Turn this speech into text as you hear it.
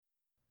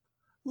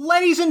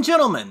Ladies and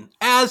gentlemen,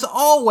 as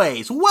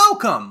always,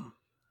 welcome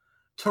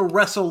to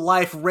Wrestle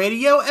Life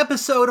Radio,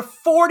 episode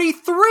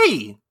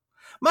 43.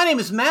 My name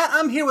is Matt.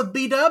 I'm here with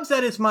B-Dubs.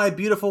 That is my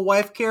beautiful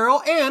wife,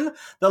 Carol, and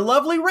the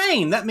lovely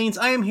Rain. That means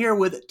I am here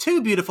with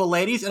two beautiful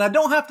ladies, and I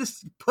don't have to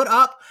put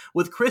up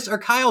with Chris or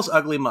Kyle's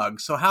ugly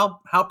mugs. So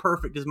how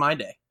perfect is my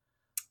day?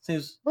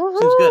 Seems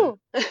good.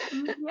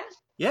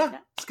 Yeah,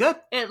 it's good.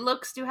 It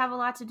looks to have a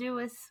lot to do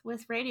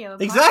with radio.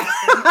 Exactly.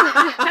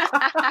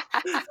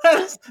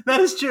 that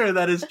is true.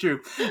 That is true.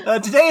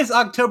 Today is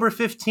October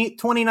 15th,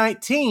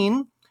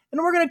 2019,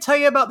 and we're going to tell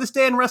you about this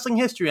day in wrestling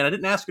history. And I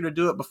didn't ask her to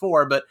do it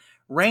before, but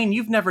Rain,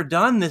 you've never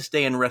done this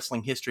day in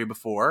wrestling history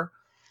before.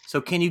 So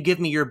can you give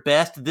me your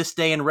best this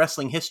day in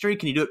wrestling history?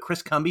 Can you do it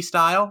Chris Cumby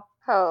style?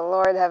 Oh,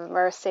 Lord have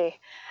mercy.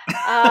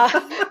 I'm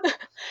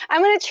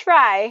going to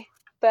try,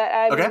 but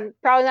I'm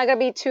probably not going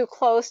to be too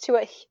close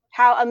to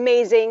how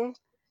amazing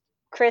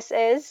Chris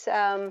is.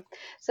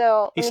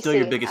 So he's still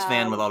your biggest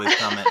fan with all these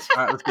comments.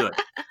 All right, let's do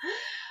it.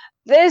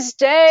 This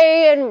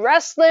day in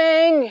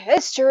wrestling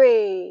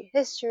history.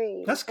 That's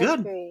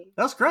good.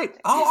 That's great.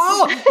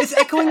 Oh, it's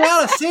echoing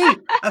out.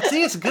 I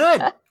see. It's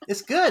good.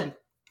 It's good.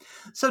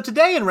 So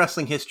today in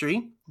wrestling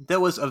history,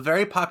 there was a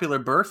very popular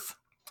birth,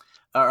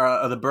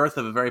 the birth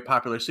of a very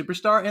popular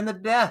superstar, and the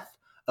death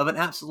of an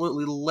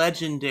absolutely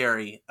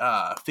legendary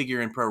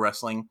figure in pro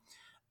wrestling.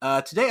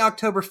 Today,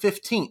 October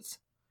 15th,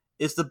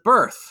 is the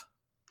birth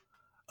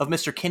of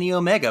Mr. Kenny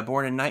Omega,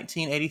 born in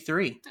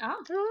 1983.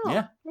 Oh,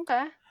 yeah.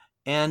 Okay.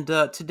 And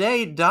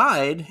today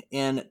died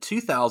in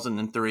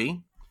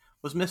 2003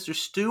 was Mr.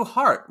 Stu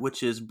Hart,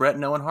 which is Bret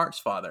and Owen Hart's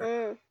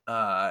father.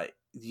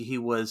 He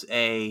was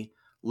a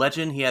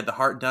legend. He had the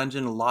Hart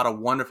Dungeon. A lot of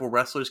wonderful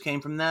wrestlers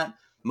came from that,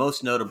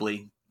 most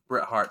notably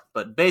Bret Hart.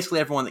 But basically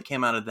everyone that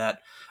came out of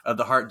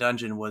the Hart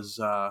Dungeon was,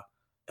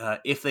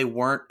 if they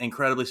weren't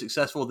incredibly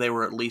successful, they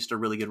were at least a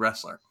really good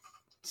wrestler.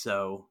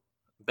 So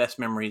best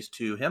memories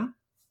to him.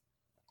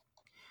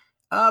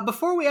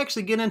 Before we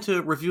actually get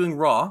into reviewing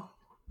Raw,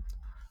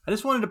 I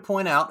just wanted to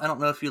point out, I don't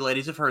know if you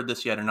ladies have heard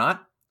this yet or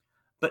not,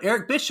 but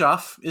Eric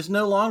Bischoff is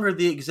no longer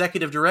the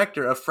executive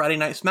director of Friday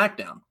Night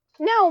SmackDown.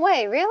 No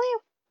way,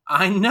 really?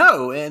 I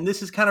know, and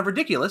this is kind of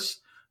ridiculous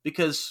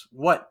because,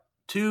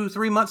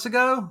 2-3 months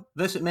ago,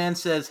 Vince McMahon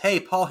says, hey,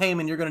 Paul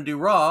Heyman, you're going to do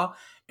Raw.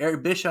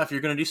 Eric Bischoff, you're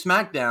going to do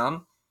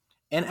SmackDown.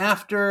 And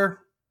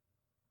after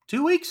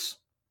 2 weeks,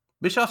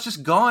 Bischoff's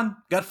just gone,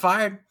 got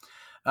fired.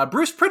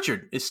 Bruce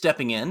Pritchard is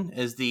stepping in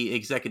as the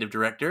executive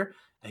director.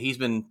 He's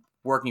been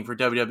working for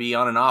WWE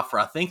on and off for,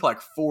 I think,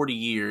 like 40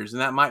 years.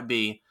 And that might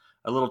be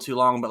a little too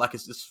long, but like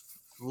it's as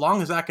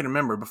long as I can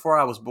remember, before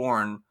I was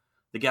born,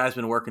 the guy's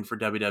been working for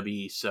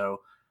WWE.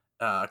 So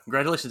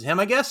congratulations to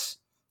him, I guess.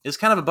 It's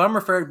kind of a bummer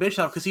for Eric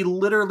Bischoff because he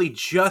literally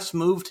just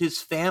moved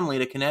his family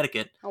to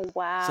Connecticut. Oh,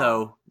 wow.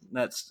 So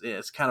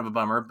it's kind of a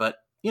bummer, but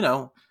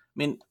the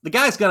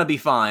guy's going to be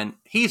fine.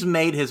 He's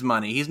made his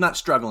money. He's not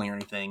struggling or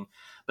anything.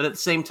 But at the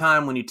same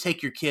time, when you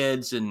take your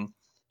kids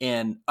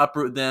and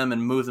uproot them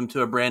and move them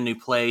to a brand new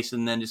place,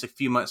 and then just a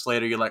few months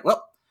later, you're like,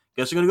 well,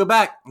 guess we're going to go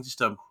back. It's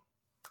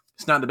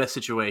not the best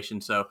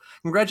situation. So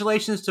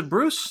congratulations to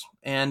Bruce,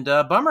 and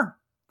bummer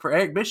for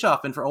Eric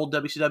Bischoff and for old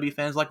WCW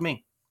fans like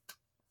me.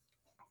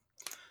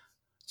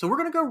 So we're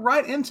going to go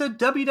right into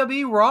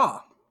WWE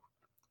Raw.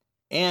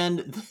 And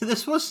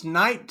this was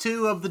night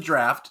 2 of the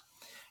draft.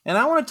 And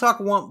I want to talk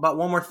about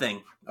one more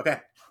thing. Okay.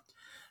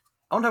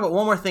 I want to talk about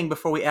one more thing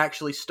before we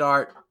actually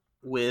start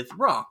with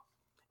Raw.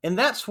 And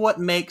that's what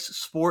makes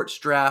sports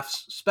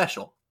drafts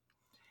special.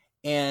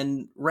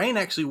 And Rain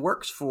actually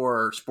works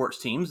for sports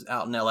teams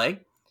out in LA.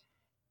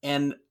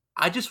 And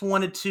I just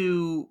wanted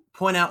to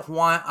point out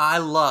why I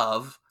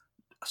love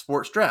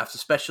sports drafts,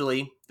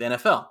 especially the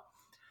NFL.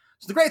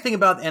 So the great thing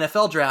about the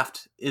NFL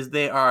draft is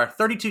there are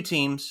 32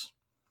 teams.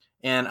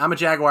 And I'm a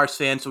Jaguars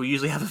fan, so we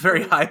usually have a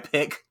very high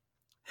pick.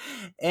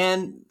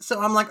 And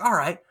so I'm like, all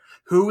right,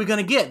 who are we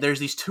going to get? There's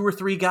these 2 or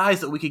 3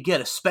 guys that we could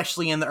get,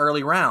 especially in the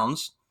early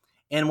rounds.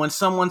 And when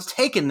someone's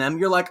taken them,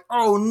 you're like,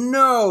 oh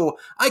no,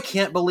 I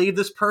can't believe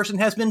this person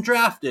has been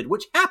drafted,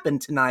 which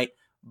happened tonight,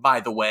 by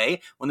the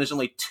way, when there's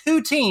only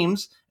 2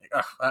 teams.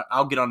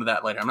 I'll get onto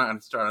that later. I'm not going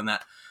to start on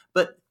that.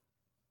 But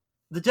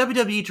the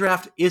WWE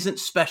draft isn't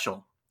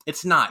special.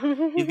 It's not.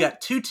 You've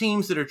got 2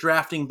 teams that are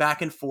drafting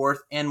back and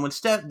forth. And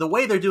the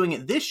way they're doing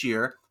it this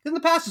year, in the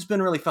past it's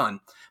been really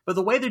fun, but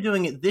the way they're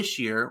doing it this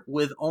year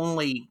with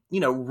only,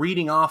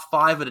 reading off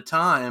 5 at a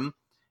time,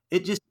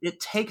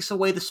 it takes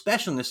away the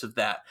specialness of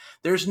that.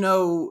 There's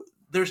no,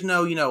 what's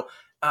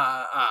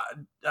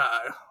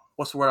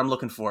the word I'm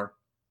looking for?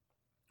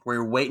 Where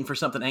you're waiting for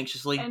something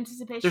anxiously.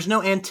 Anticipation. There's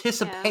no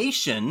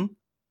anticipation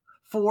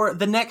for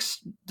the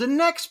next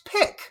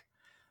pick.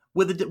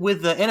 With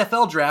the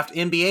NFL draft,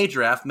 NBA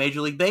draft,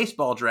 Major League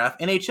Baseball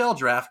draft, NHL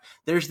draft,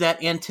 there's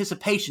that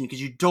anticipation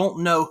because you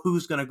don't know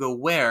who's going to go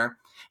where.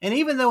 And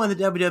even though in the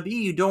WWE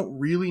you don't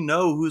really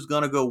know who's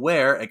going to go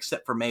where,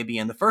 except for maybe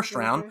in the first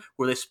round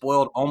where they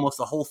spoiled almost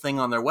the whole thing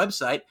on their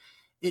website,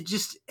 it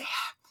just,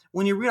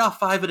 when you read off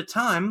 5 at a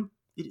time,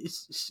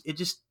 it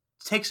just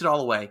takes it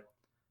all away.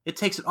 It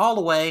takes it all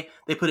away.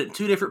 They put it in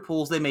 2 different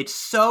pools. They made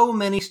so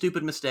many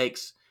stupid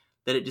mistakes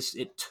that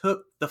it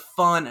took the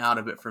fun out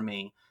of it for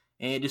me.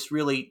 And it just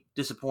really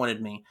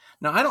disappointed me.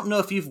 Now, I don't know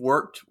if you've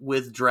worked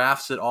with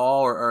drafts at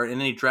all or in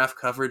any draft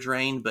coverage,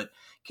 Rain, but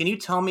can you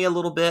tell me a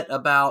little bit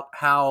about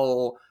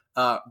how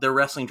the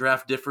wrestling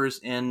draft differs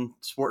in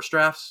sports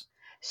drafts?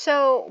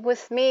 So,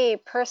 with me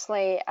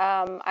personally,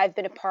 I've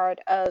been a part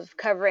of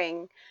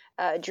covering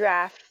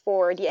draft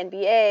for the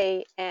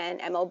NBA and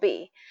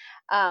MLB.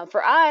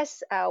 For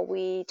us,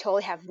 we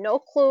totally have no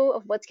clue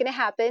of what's going to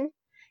happen,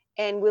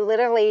 and we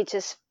literally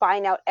just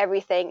find out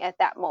everything at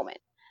that moment.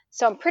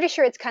 So I'm pretty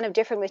sure it's kind of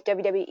different with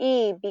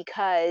WWE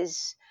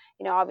because,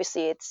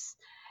 obviously it's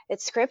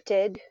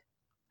scripted,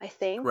 I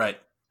think. Right.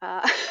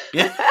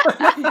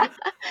 Yeah.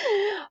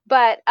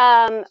 But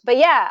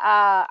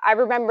yeah, I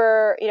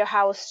remember,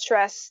 how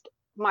stressed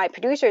my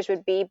producers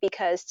would be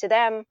because to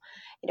them,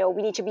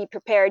 we need to be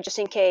prepared just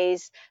in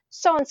case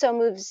so and so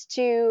moves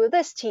to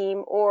this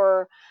team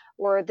or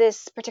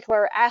this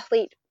particular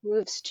athlete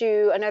moves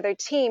to another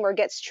team or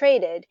gets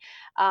traded.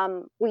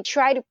 We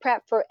try to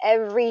prep for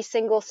every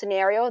single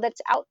scenario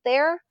that's out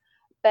there,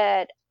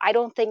 but I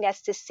don't think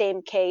that's the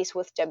same case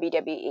with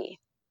WWE.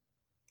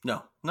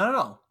 No, not at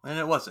all. And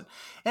it wasn't.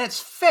 And it's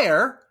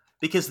fair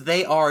because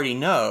they already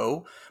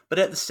know, but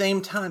at the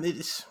same time,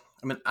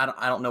 I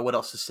don't know what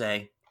else to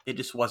say. It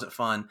just wasn't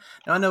fun.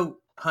 Now, I know,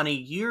 honey,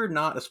 you're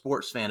not a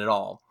sports fan at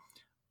all,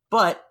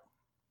 but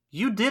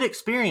you did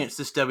experience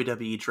this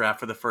WWE draft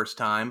for the first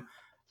time,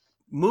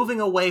 moving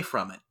away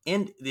from it.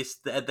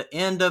 At the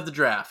end of the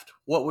draft,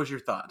 what was your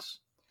thoughts?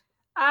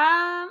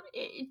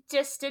 It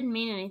just didn't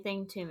mean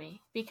anything to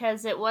me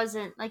because it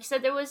wasn't, like you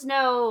said, there was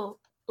no,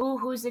 ooh,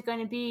 who's it going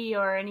to be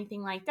or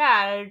anything like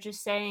that. They're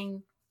just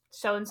saying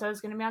so-and-so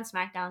is going to be on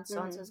SmackDown,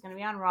 so-and-so is going to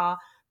be on Raw,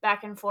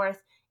 back and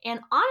forth. And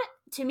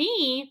to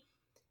me,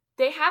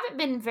 they haven't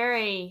been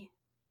very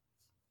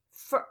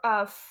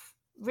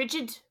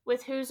rigid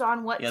with who's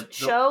on what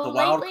show the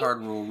wild card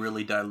rule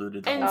really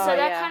diluted and so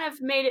that kind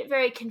of made it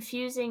very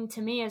confusing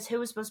to me as who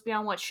was supposed to be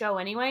on what show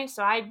anyway.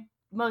 So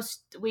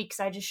most weeks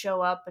I just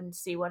show up and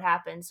see what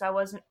happens.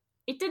 So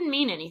it didn't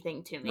mean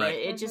anything to me. Right.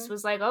 It just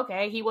was like,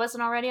 okay, he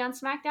wasn't already on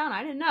SmackDown.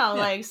 I didn't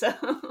know. So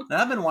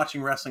now, I've been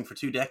watching wrestling for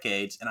 2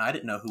 decades and I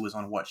didn't know who was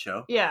on what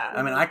show. Yeah.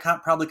 I mean, I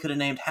probably could have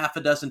named half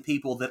a dozen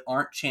people that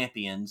aren't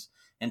champions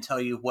and tell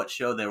you what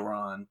show they were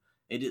on.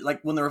 Like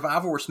when the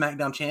Revival were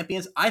SmackDown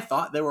champions, I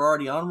thought they were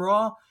already on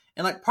Raw.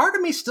 And like part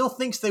of me still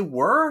thinks they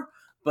were,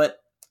 but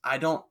I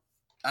don't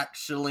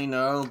actually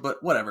know.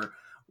 But whatever.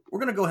 We're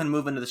going to go ahead and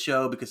move into the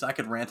show because I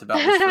could rant about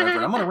this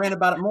forever. I'm going to rant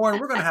about it more,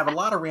 and we're going to have a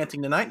lot of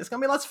ranting tonight. It's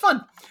going to be lots of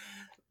fun.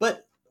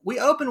 But we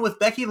open with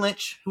Becky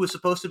Lynch, who was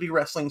supposed to be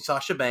wrestling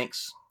Sasha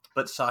Banks,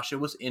 but Sasha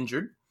was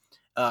injured,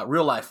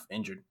 real life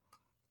injured.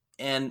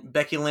 And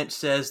Becky Lynch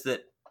says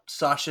that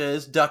Sasha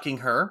is ducking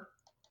her,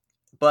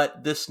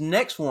 but this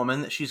next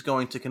woman that she's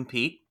going to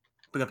compete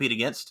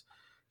against,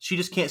 she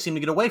just can't seem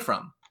to get away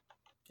from.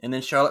 And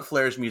then Charlotte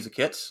Flair's music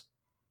hits.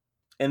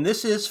 And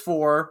this is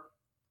for,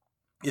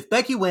 if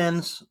Becky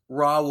wins,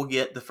 Raw will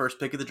get the first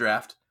pick of the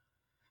draft.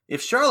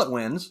 If Charlotte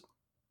wins,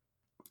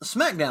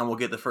 SmackDown will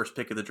get the first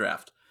pick of the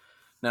draft.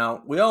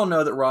 Now, we all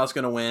know that Raw's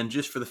going to win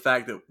just for the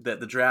fact that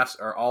the drafts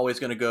are always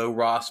going to go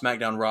Raw,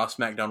 SmackDown, Raw,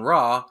 SmackDown,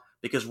 Raw,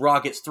 because Raw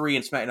gets 3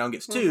 and SmackDown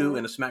gets 2,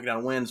 and if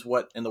SmackDown wins,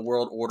 what in the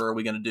world order are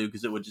we going to do?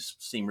 Because it would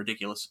just seem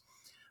ridiculous.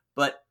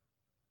 But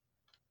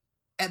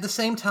at the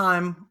same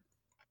time,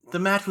 the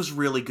match was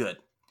really good.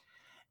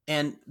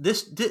 And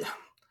this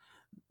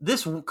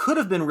could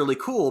have been really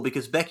cool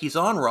because Becky's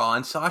on Raw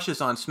and Sasha's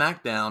on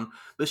SmackDown,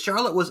 but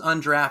Charlotte was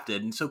undrafted.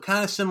 And so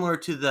kind of similar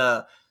to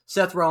the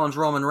Seth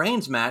Rollins-Roman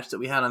Reigns match that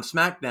we had on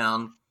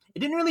SmackDown, it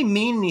didn't really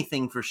mean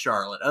anything for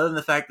Charlotte other than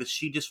the fact that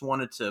she just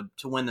wanted to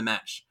win the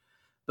match.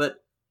 But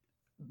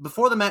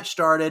before the match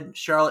started,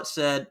 Charlotte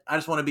said, "I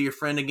just want to be your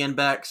friend again,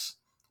 Bex."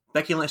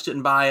 Becky Lynch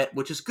didn't buy it,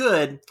 which is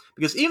good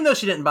because even though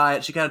she didn't buy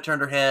it, she kind of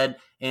turned her head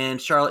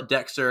and Charlotte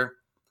decks her.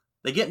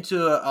 They get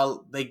into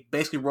they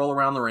basically roll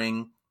around the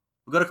ring.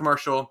 We go to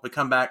commercial, we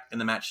come back,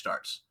 and the match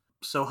starts.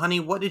 So,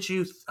 honey,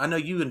 I know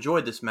you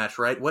enjoyed this match,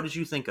 right? What did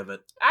you think of it?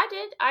 I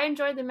did. I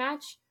enjoyed the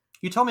match.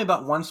 You told me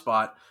about one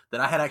spot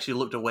that I had actually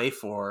looked away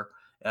for,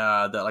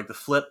 the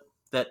flip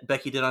that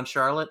Becky did on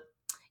Charlotte.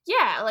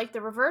 Yeah, like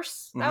the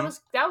reverse. That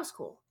was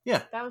cool.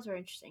 Yeah. That was very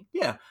interesting.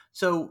 Yeah.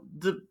 So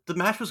the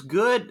match was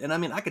good, and I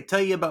mean, I could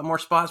tell you about more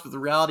spots, but the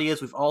reality is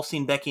we've all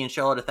seen Becky and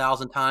Charlotte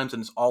 1,000 times,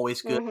 and it's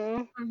always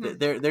good.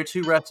 They're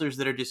 2 wrestlers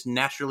that are just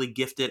naturally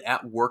gifted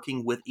at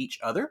working with each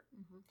other.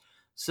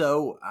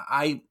 So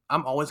I'm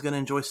always going to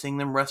enjoy seeing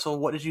them wrestle.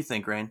 What did you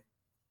think, Rain?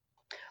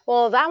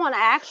 Well, that one, I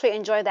actually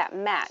enjoyed that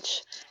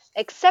match,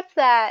 except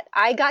that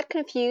I got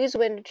confused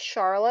when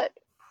Charlotte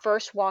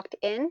first walked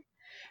in.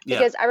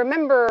 Because I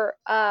remember,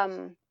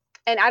 and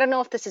I don't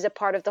know if this is a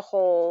part of the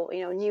whole,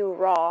 new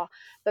Raw,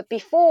 but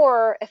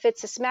before, if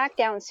it's a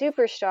SmackDown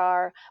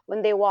superstar,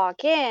 when they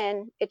walk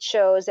in, it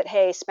shows that,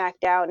 hey,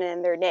 SmackDown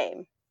in their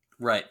name.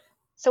 Right.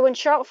 So when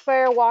Charlotte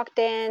Flair walked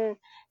in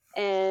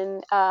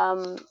and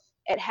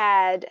it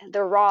had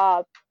the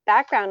Raw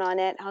background on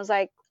it. I was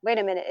like, wait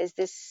a minute, is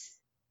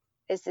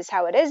this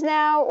how it is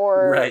now,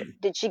 or Right.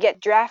 did she get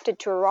drafted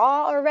to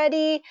Raw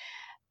already?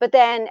 But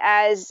then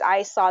as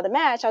I saw the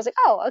match, I was like,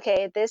 oh,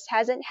 okay, this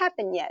hasn't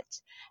happened yet.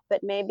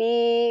 But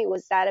maybe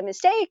was that a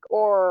mistake,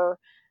 or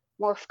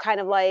more kind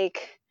of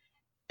like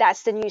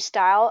that's the new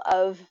style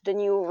of the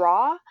new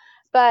Raw?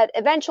 But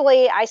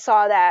eventually I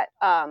saw that,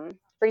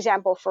 for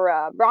example,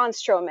 for Braun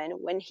Strowman,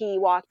 when he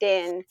walked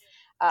in,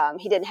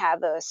 he didn't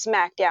have a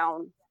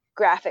SmackDown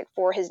graphic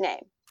for his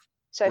name.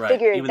 So I Right.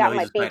 figured Even though that he's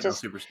a might be SmackDown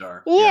just,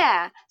 superstar.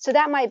 yeah. So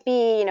that might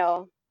be,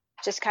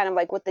 just kind of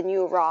like what the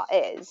new Raw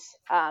is.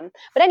 But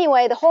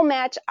anyway, the whole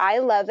match, I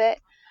love it.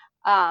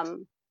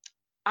 Um,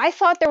 I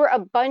thought there were a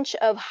bunch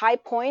of high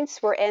points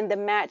wherein the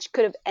match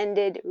could have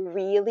ended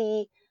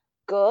really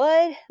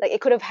good. Like it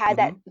could have had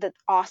Mhm. the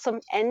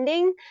awesome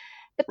ending.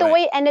 But the Right.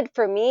 way it ended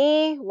for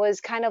me was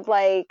kind of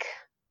like,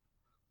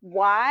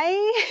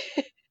 why?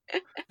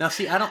 Now,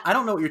 see, I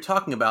don't know what you're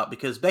talking about,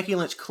 because Becky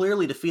Lynch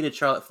clearly defeated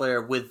Charlotte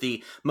Flair with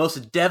the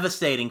most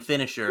devastating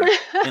finisher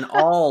in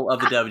all of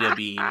the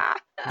WWE,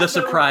 the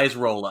surprise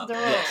roll up. the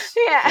roll. Yes.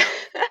 Yeah.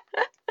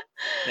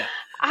 Yeah.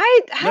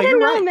 I No, don't you're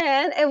know, right.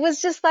 man. It was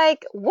just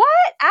like, what?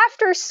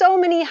 After so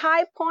many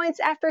high points,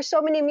 after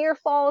so many near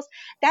falls,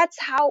 that's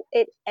how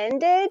it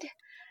ended?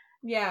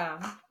 Yeah.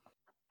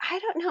 I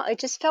don't know. It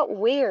just felt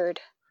weird.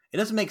 It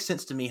doesn't make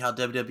sense to me how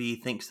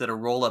WWE thinks that a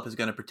roll up is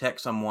going to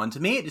protect someone. To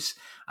me,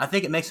 I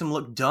think it makes them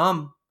look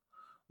dumb.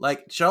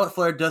 Like, Charlotte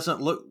Flair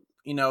doesn't look,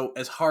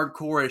 as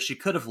hardcore as she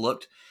could have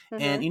looked.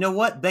 And Mm-hmm. you know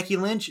what? Becky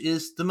Lynch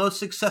is the most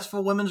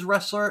successful women's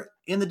wrestler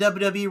in the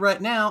WWE right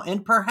now,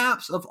 and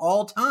perhaps of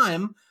all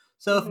time.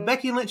 So if Mm-hmm.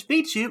 Becky Lynch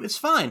beats you, it's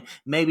fine.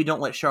 Maybe don't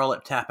let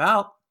Charlotte tap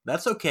out.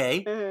 That's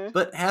okay. Mm-hmm.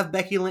 But have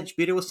Becky Lynch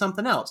beat her with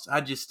something else.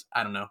 I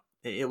don't know.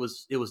 It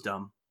was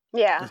dumb.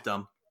 Yeah. It's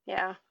dumb.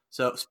 Yeah.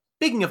 So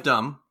speaking of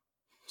dumb,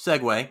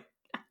 segue.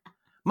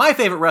 My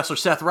favorite wrestler,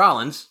 Seth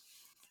Rollins,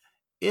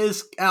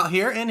 is out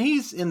here, and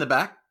he's in the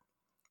back.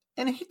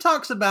 And he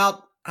talks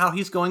about how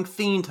he's going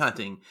fiend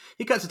hunting.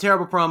 He cuts a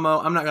terrible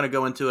promo. I'm not going to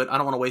go into it. I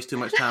don't want to waste too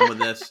much time with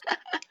this.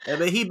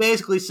 But he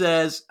basically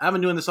says, I've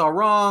been doing this all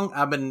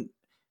wrong.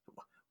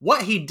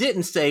 What he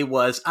didn't say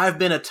was, I've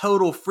been a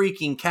total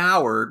freaking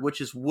coward,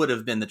 which would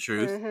have been the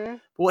truth. Mm-hmm. But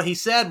what he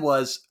said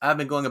was, I've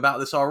been going about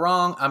this all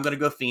wrong. I'm going to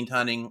go fiend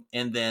hunting.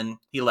 And then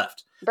he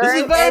left. This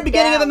is the Burn very it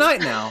beginning of the down. night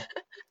now.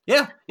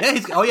 Yeah.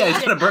 He's going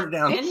to burn it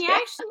down. And he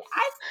actually,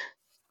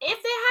 if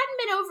they hadn't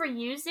been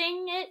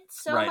overusing it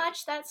so Right.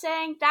 much, that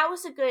saying, that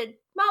was a good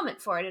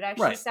moment for it. It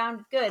actually Right.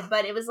 sounded good,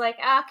 but it was like,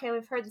 okay,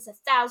 we've heard this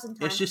 1,000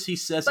 times. It's just he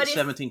says But it if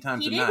 17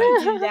 times he a night.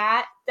 didn't do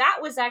that. That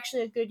was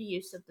actually a good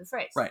use of the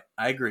phrase. Right.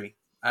 I agree.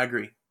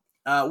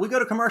 We go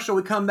to commercial.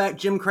 We come back.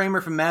 Jim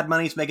Cramer from Mad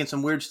Money's making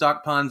some weird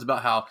stock puns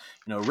about how,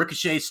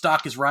 Ricochet's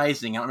stock is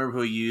rising. I don't remember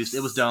who he used.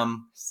 It was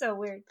dumb. So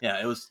weird.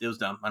 Yeah, it was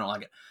dumb. I don't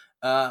like it.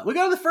 We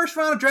go to the first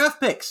round of draft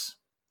picks.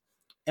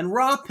 And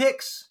Raw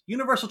picks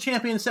Universal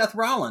Champion Seth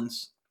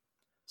Rollins.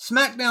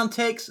 SmackDown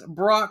takes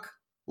Brock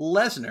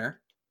Lesnar.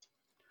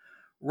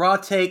 Raw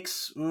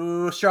takes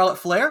Charlotte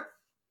Flair.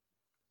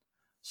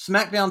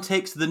 SmackDown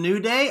takes The New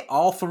Day,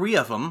 all three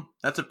of them.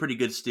 That's a pretty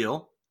good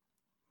steal.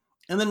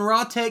 And then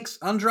Raw takes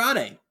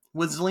Andrade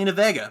with Zelina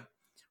Vega,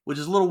 which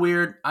is a little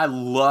weird. I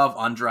love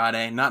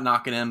Andrade, not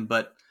knocking him,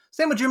 but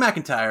same with Drew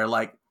McIntyre.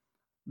 Like,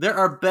 there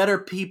are better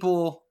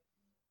people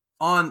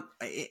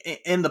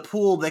in the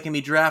pool that can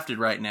be drafted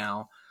right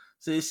now.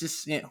 So it's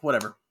just,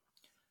 whatever.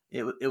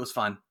 It was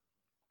fun.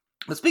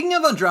 But speaking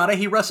of Andrade,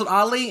 he wrestled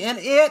Ali, and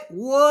it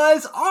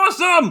was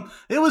awesome!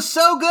 It was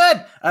so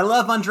good! I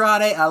love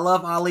Andrade. I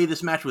love Ali.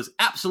 This match was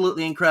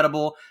absolutely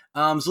incredible.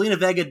 Zelina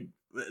Vega,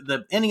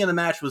 the ending of the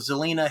match was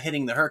Zelina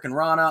hitting the Hurricane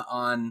Rana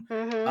on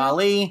Mm-hmm.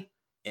 Ali.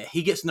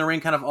 He gets in the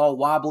ring kind of all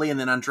wobbly, and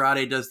then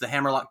Andrade does the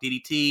Hammerlock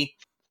DDT,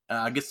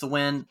 gets the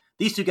win.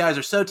 These two guys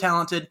are so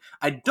talented.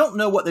 I don't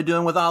know what they're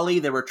doing with Ali.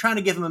 They were trying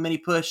to give him a mini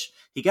push.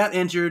 He got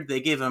injured.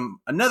 They gave him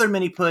another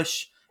mini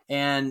push,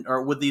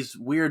 or with these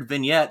weird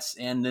vignettes,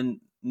 and then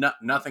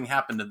nothing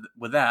happened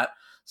with that.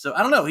 So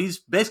I don't know. He's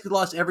basically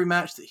lost every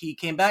match that he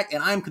came back,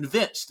 and I'm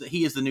convinced that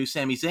he is the new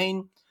Sami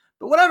Zayn.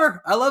 But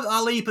whatever. I love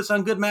Ali. He puts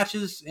on good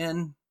matches,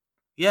 and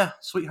yeah,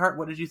 sweetheart,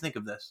 what did you think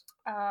of this?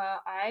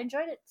 I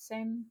enjoyed it.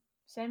 Same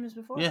as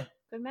before. Yeah.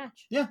 Good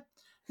match. Yeah.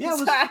 Yeah, it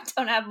was, Sorry, I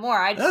don't have more.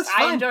 I That's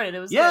fine. enjoyed it. It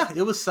was yeah, good.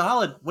 it was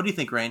solid. What do you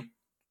think, Rain?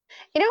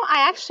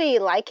 I actually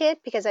like it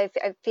because I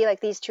feel like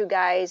these two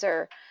guys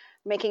are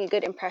making a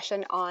good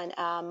impression on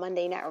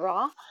Monday Night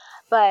Raw.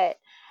 But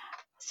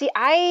see,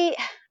 I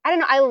don't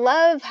know. I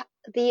love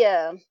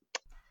the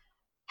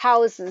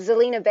how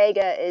Zelina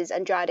Vega is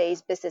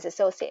Andrade's business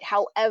associate.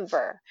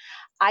 However,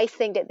 I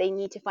think that they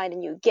need to find a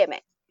new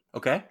gimmick.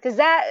 Okay. Because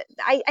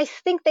I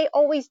think they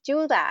always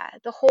do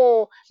that. The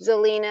whole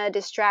Zelina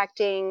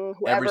distracting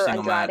Every whoever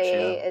single match,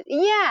 Andrade.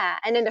 Yeah,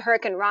 and then the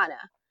Hurricane Rana.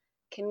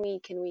 Can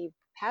we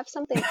have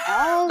something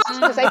else?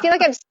 Because I feel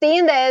like I've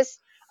seen this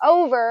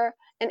over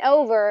and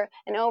over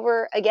and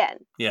over again.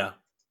 Yeah.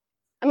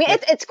 I mean,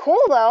 it's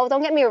cool though.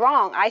 Don't get me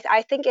wrong.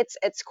 I think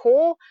it's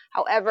cool.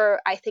 However,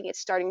 I think it's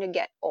starting to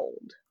get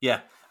old.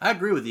 Yeah, I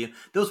agree with you.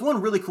 There was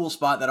one really cool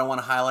spot that I want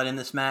to highlight in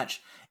this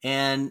match,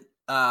 and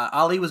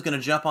Ali was going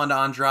to jump onto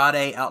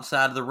Andrade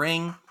outside of the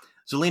ring.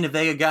 Zelina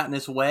Vega got in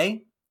his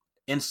way,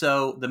 and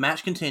so the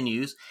match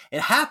continues.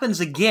 It happens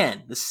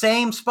again, the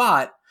same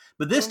spot,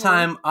 but this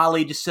time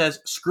Ali just says,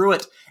 screw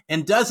it,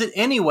 and does it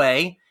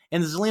anyway,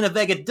 and Zelina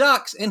Vega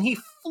ducks, and he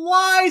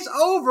flies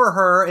over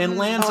her and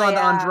lands onto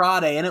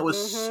Andrade, and it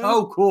was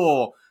so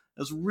cool.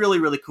 It was really,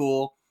 really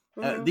cool.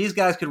 These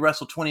guys could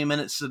wrestle 20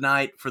 minutes a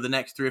night for the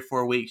next 3 or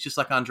 4 weeks, just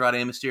like Andrade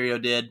and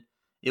Mysterio did.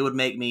 It would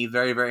make me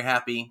very, very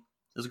happy.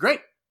 It was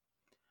great.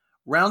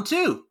 Round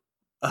 2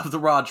 of the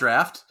Raw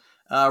draft.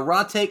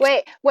 Raw takes...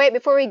 Wait,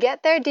 before we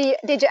get there, did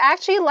you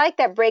actually like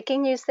that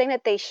breaking news thing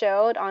that they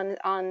showed on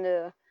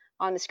the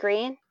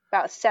screen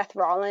about Seth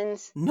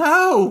Rollins?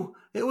 No!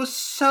 It was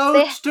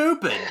so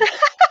stupid.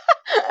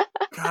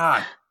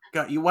 God.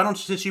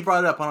 Since you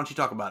brought it up, why don't you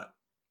talk about it?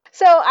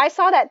 So I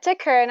saw that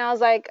ticker and I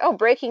was like, oh,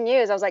 breaking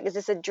news. I was like, is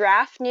this a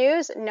draft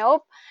news?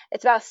 Nope.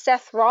 It's about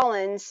Seth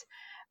Rollins,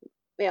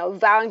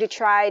 vowing to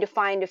try to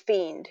find a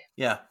Fiend.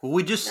 Yeah. Well,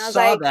 we just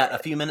saw that a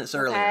few minutes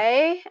earlier.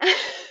 Okay.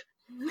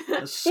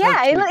 So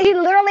he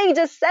literally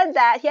just said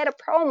that. He had a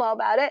promo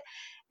about it.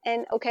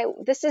 And okay,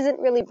 this isn't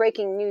really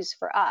breaking news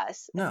for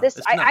us. No,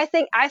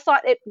 I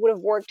thought it would have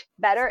worked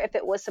better if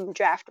it was some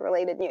draft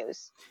related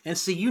news. And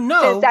see,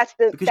 that's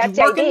the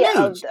idea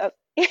news. of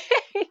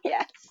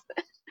yes.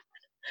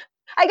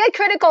 I get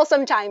critical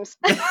sometimes.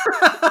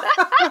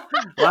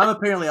 Well, I'm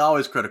apparently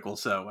always critical,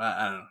 so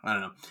I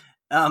don't know.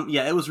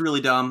 Yeah, it was really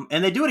dumb.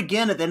 And they do it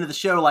again at the end of the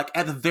show, like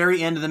at the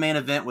very end of the main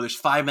event where there's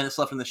 5 minutes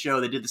left in the show.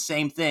 They did the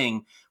same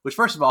thing, which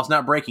first of all, is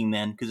not breaking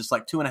then because it's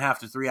like 2.5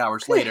 to 3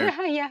 hours later.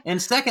 Yeah.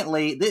 And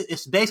secondly,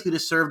 it's basically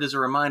just served as a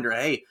reminder,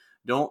 hey,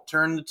 don't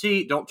turn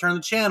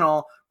the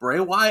channel.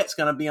 Bray Wyatt's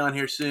going to be on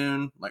here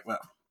soon. Like,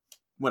 well,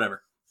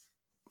 whatever.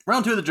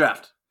 Round 2 of the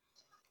draft.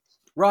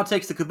 Raw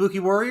takes the Kabuki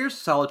Warriors.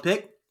 Solid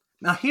pick.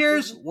 Now,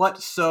 here's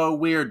what's so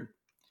weird.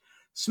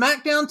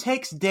 SmackDown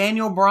takes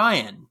Daniel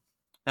Bryan.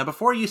 Now,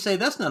 before you say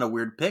that's not a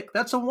weird pick,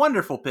 that's a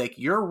wonderful pick.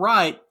 You're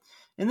right.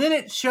 And then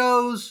it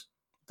shows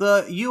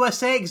the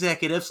USA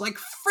executives like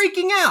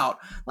freaking out.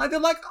 Like they're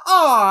like,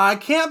 oh, I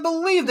can't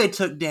believe they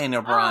took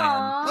Daniel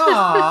Bryan.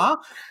 Aww.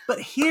 But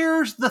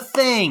here's the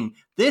thing.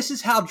 This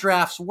is how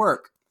drafts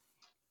work.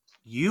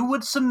 You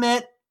would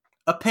submit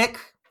a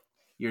pick.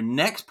 Your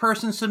next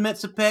person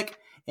submits a pick.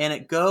 And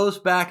it goes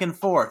back and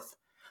forth.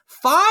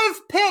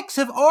 5 picks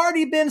have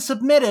already been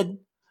submitted,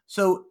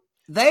 so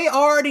they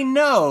already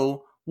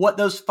know what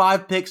those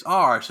 5 picks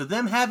are. So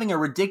them having a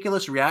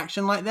ridiculous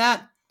reaction like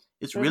that,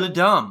 it's really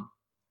dumb.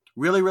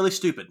 Really, really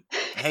stupid.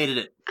 I hated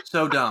it.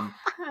 So dumb.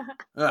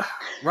 Ugh.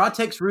 Raw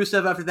takes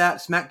Rusev after that.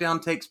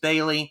 SmackDown takes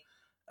Bayley.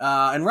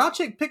 And Raw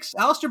picks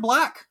Aleister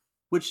Black,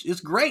 which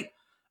is great.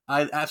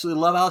 I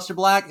absolutely love Aleister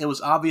Black. It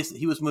was obvious that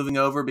he was moving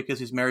over because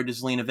he's married to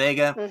Zelina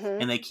Vega,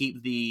 and they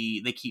keep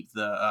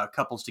the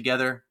couples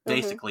together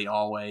basically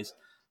always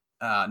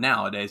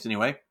nowadays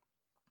anyway.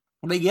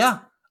 But yeah,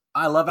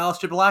 I love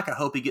Aleister Black. I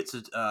hope he gets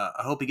a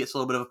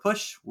little bit of a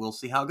push. We'll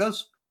see how it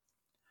goes.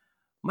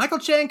 Michael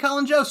Che and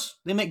Colin Jost,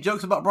 they make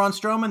jokes about Braun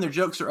Strowman. Their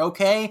jokes are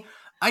okay.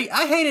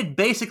 I hated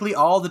basically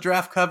all the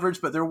draft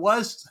coverage, but there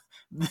was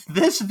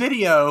this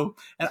video,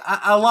 and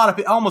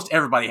almost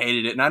everybody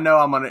hated it, and I know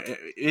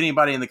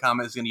anybody in the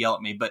comments is gonna yell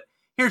at me, but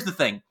here's the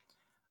thing.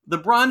 The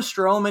Braun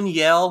Strowman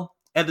yell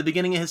at the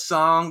beginning of his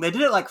song, they did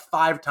it like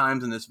 5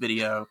 times in this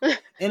video,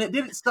 and it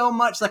did it so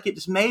much, like it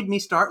just made me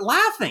start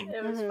laughing.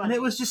 It was funny. And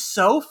it was just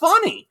so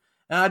funny.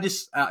 And I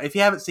just, if you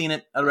haven't seen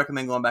it, I'd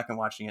recommend going back and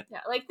watching it. Yeah,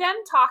 like them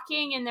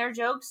talking and their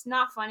jokes,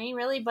 not funny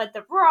really, but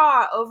the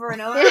raw over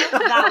and over,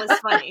 that was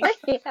funny.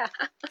 Yeah.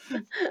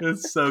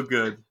 It's so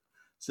good.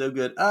 So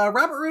good.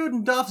 Robert Roode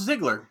and Dolph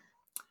Ziggler.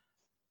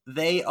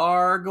 They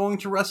are going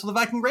to wrestle the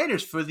Viking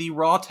Raiders for the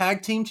Raw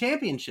Tag Team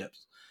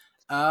Championships.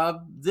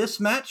 This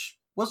match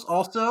was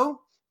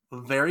also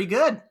very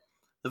good.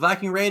 The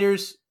Viking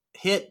Raiders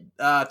hit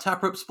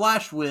top rope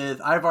splash with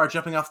Ivar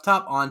jumping off the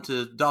top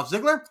onto Dolph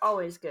Ziggler.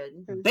 Always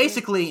good.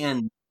 Basically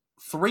in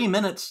 3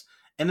 minutes.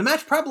 And the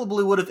match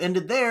probably would have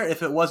ended there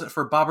if it wasn't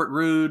for Robert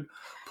Roode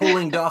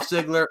pulling Dolph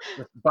Ziggler.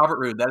 Robert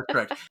Roode, that is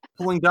correct.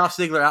 Pulling Dolph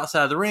Ziggler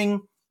outside of the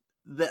ring.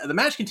 The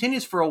match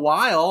continues for a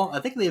while. I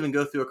think they even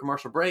go through a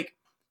commercial break.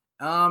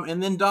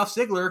 And then Dolph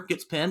Ziggler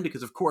gets pinned,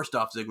 because of course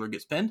Dolph Ziggler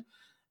gets pinned,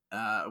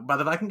 by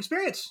the Viking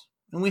Experience.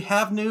 And we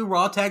have new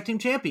Raw Tag Team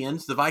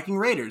Champions, the Viking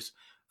Raiders.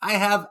 I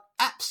have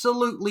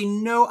absolutely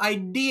no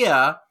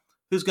idea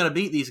who's going to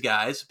beat these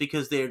guys,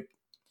 because they're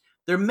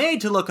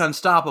made to look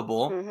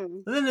unstoppable.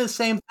 And then the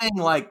same thing,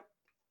 like,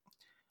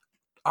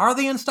 are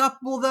they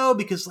unstoppable though?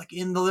 Because like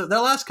in their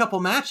last couple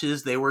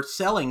matches, they were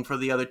selling for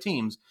the other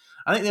teams.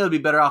 I think they would be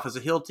better off as a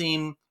heel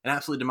team and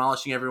absolutely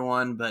demolishing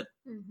everyone, but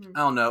I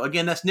don't know.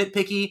 Again, that's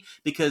nitpicky,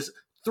 because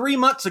 3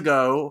 months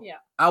ago,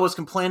 I was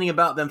complaining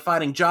about them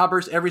fighting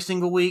jobbers every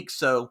single week,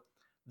 so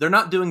they're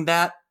not doing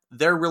that.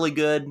 They're really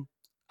good.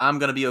 I'm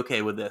going to be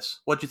okay with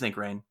this. What do you think,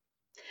 Rain?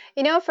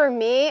 For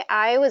me,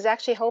 I was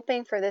actually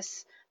hoping for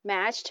this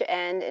match to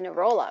end in a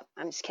roll-up.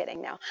 I'm just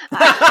kidding. No.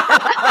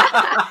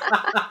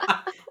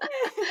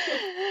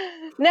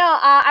 No,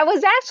 I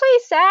was actually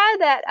sad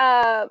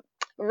that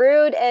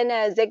Rude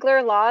and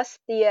Ziggler lost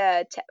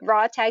the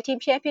Raw Tag Team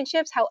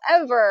Championships.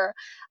 However,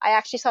 I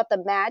actually thought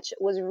the match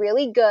was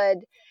really good.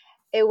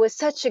 It was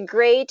such a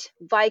great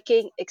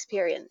Viking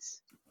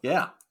experience.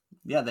 Yeah,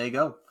 there you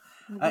go.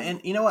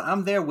 And you know what?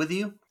 I'm there with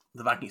you.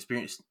 The Viking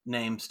Experience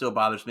name still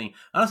bothers me.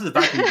 Honestly, the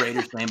Viking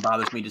Raiders name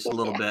bothers me just a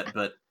little bit,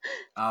 but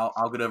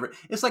I'll get over it.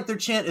 It's like their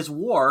chant is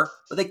war,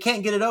 but they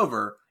can't get it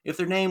over. If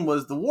their name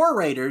was the War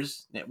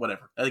Raiders,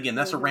 whatever. Again,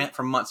 that's a rant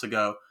from months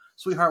ago.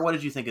 Sweetheart, what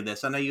did you think of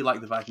this? I know you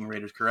like the Viking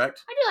Raiders,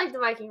 correct? I do like the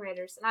Viking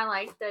Raiders, and I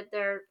like that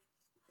they're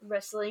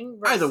wrestlers.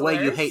 Either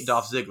way, you hate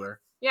Dolph Ziggler.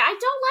 Yeah, I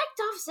don't like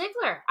Dolph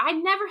Ziggler. I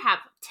never have.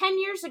 10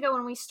 years ago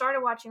when we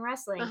started watching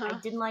wrestling, I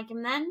didn't like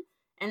him then.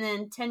 And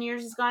then 10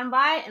 years has gone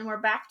by, and we're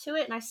back to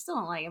it, and I still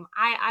don't like him.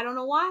 I don't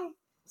know why.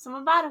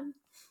 Something about him.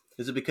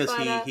 Is it because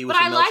he was a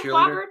a male like cheerleader?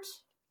 Bobbert,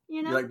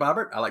 You like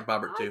Bobbert? I like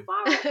Bobbert, too.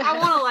 I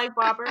want to like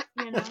Bobbert,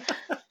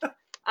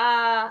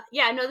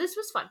 Yeah, no, this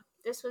was fun.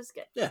 This was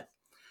good. Yeah.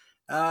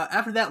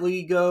 After that,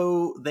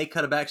 they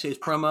cut a backstage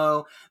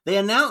promo. They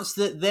announced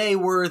that they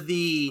were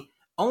the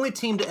only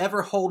team to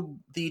ever hold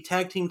the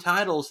tag team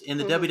titles in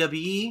the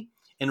WWE,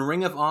 in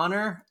Ring of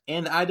Honor,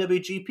 and the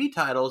IWGP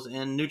titles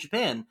in New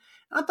Japan.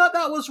 I thought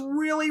that was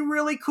really,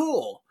 really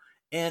cool.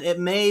 And it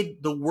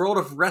made the world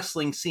of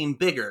wrestling seem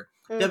bigger.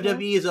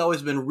 WWE has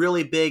always been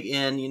really big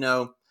in,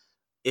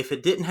 if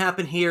it didn't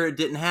happen here, it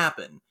didn't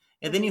happen.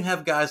 And then you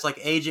have guys like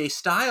AJ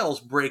Styles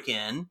break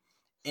in,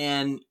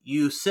 and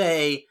you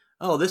say,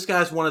 oh, this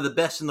guy's one of the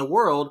best in the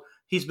world.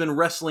 He's been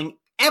wrestling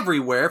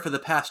everywhere for the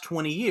past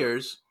 20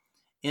 years.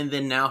 And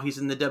then now he's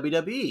in the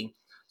WWE.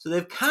 So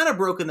they've kind of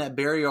broken that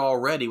barrier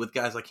already with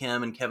guys like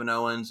him and Kevin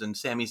Owens and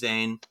Sami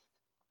Zayn.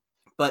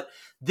 But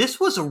this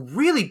was a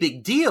really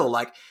big deal.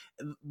 Like,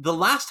 the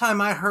last time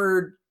I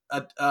heard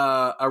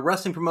a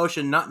wrestling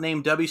promotion not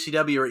named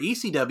WCW or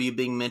ECW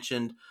being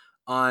mentioned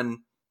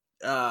on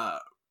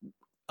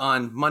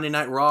Monday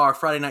Night Raw or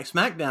Friday Night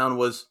SmackDown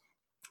was,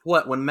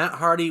 when Matt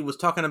Hardy was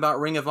talking about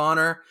Ring of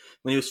Honor,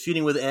 when he was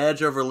feuding with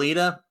Edge over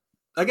Lita.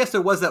 I guess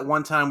there was that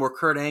one time where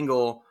Kurt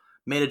Angle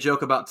made a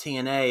joke about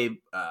TNA,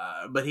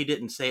 but he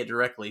didn't say it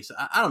directly. So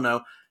I don't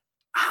know.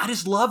 I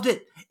just loved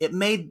it. It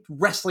made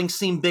wrestling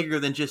seem bigger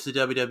than just the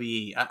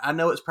WWE. I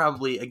know it's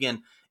probably,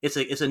 again, it's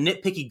a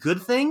nitpicky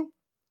good thing,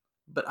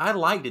 but I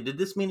liked it. Did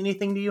this mean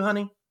anything to you,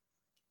 honey?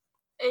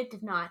 It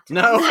did not.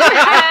 No.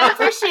 I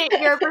appreciate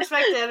your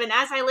perspective, and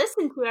as I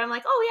listened to it, I'm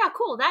like, oh yeah,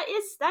 cool. That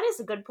is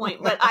a good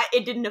point, but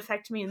it didn't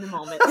affect me in the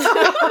moment.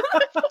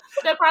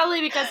 So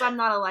probably because I'm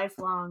not a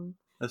lifelong.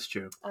 That's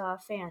true.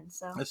 Fan.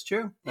 So that's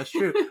true.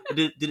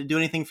 Did it do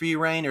anything for you,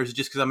 Rain, or is it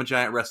just because I'm a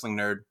giant wrestling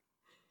nerd?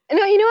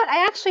 No, you know what?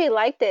 I actually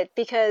liked it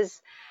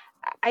because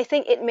I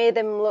think it made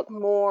them look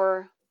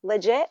more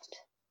legit.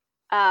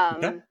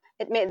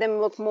 It made them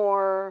look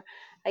more,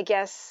 I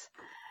guess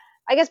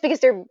because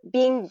they're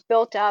being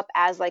built up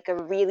as like a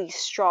really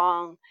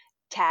strong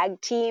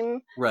tag team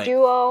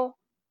duo.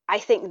 I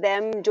think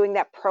them doing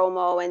that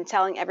promo and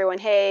telling everyone,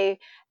 hey,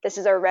 this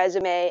is our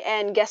resume.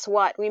 And guess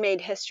what? We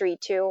made history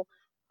too.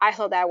 I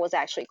thought that was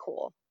actually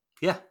cool.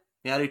 Yeah,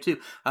 I do too.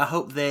 I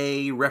hope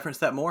they reference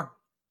that more.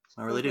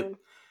 I really do.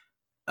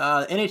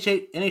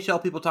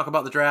 NHL people talk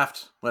about the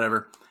draft,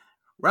 whatever.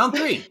 Round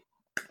 3.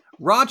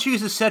 Raw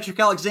chooses Cedric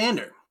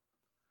Alexander.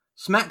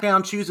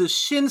 SmackDown chooses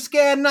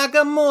Shinsuke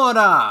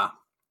Nakamura.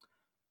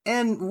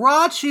 And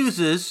Raw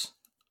chooses,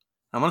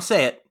 I'm going to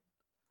say it,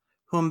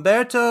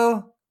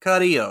 Humberto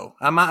Carrillo.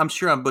 I'm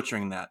sure I'm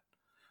butchering that.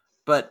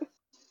 But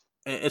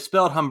it's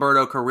spelled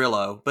Humberto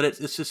Carrillo, but it's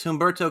just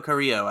Humberto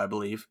Carrillo, I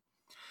believe.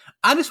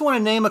 I just want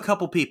to name a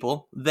couple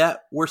people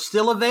that were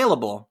still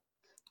available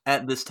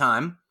at this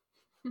time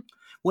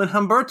when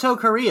Humberto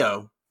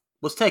Carrillo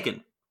was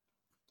taken.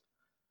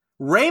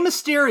 Rey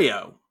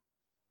Mysterio,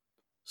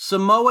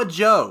 Samoa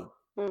Joe,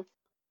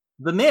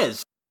 The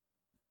Miz,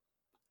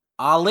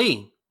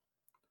 Ali,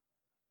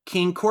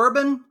 King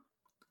Corbin,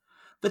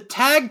 the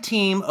tag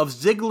team of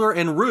Ziggler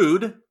and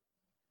Rude,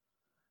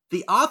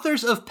 the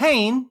authors of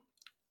Pain,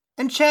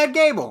 and Chad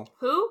Gable.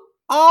 Who?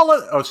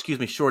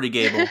 Shorty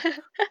Gable.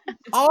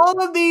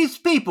 All of these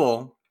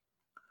people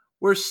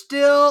were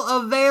still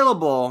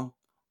available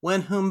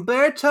when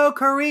Humberto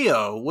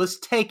Carrillo was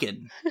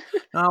taken.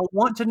 Now, I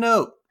want to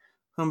note,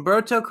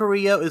 Humberto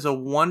Carrillo is a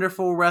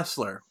wonderful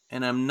wrestler,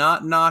 and I'm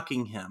not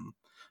knocking him.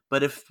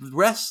 But if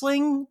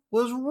wrestling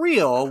was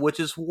real, which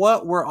is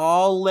what we're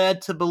all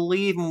led to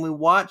believe when we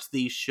watch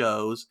these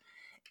shows,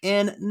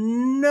 in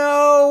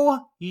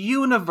no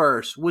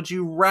universe would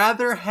you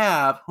rather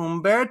have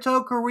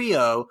Humberto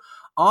Carrillo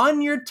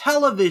on your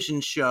television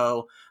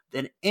show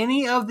than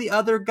any of the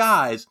other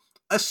guys,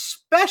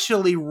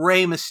 especially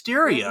Rey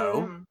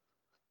Mysterio.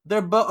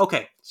 They're both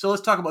okay. So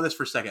let's talk about this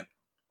for a second.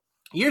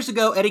 Years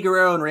ago, Eddie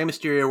Guerrero and Rey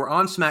Mysterio were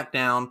on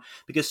SmackDown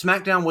because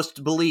SmackDown was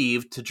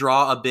believed to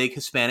draw a big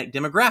Hispanic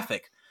demographic.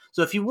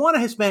 So if you want a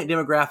Hispanic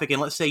demographic,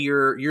 and let's say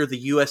you're the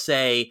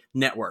USA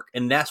Network,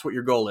 and that's what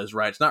your goal is,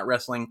 right? It's not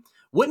wrestling.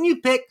 Wouldn't you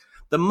pick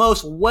the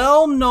most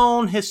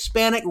well-known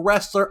Hispanic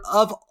wrestler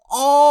of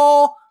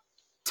all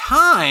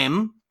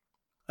time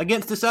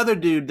against this other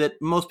dude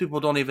that most people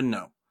don't even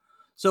know?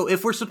 So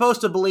if we're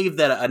supposed to believe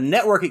that a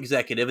network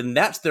executive, and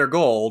that's their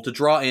goal, to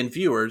draw in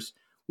viewers,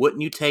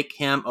 wouldn't you take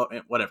him? Oh,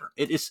 whatever.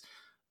 It has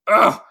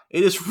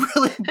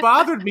really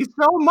bothered me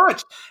so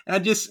much. And I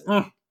just,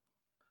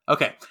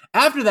 okay.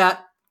 After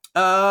that,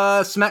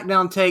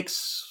 SmackDown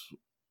takes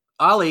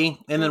Ali,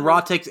 and then Raw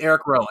takes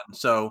Eric Rowan.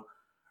 So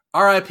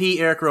R.I.P.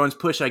 Eric Rowan's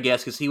push, I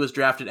guess, because he was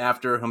drafted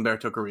after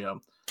Humberto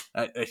Carrillo.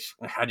 I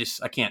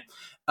can't.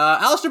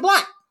 Aleister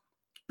Black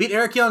beat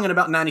Eric Young in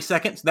about 90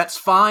 seconds. That's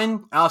fine.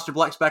 Aleister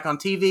Black's back on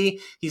TV.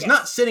 He's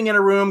not sitting in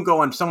a room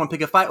going, someone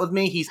pick a fight with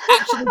me. He's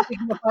actually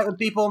picking a fight with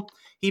people.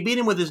 He beat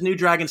him with his new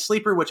Dragon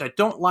Sleeper, which I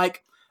don't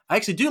like. I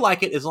actually do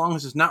like it as long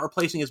as it's not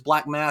replacing his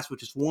Black Mass,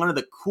 which is one of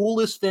the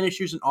coolest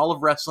finishers in all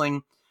of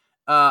wrestling.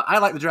 I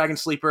like the Dragon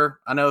Sleeper.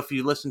 I know if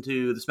you listen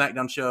to the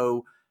SmackDown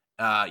show,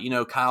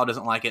 Kyle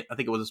doesn't like it. I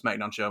think it was a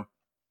SmackDown show.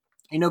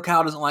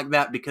 Kyle doesn't like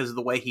that because of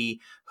the way he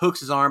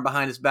hooks his arm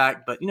behind his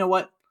back. But you know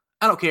what?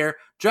 I don't care.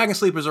 Dragon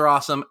Sleepers are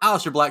awesome.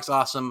 Aleister Black's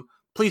awesome.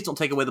 Please don't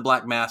take away the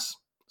Black Mass.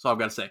 That's all I've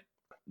got to say.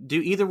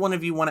 Do either one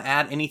of you want to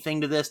add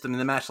anything to this? I mean,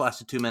 the match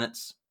lasted 2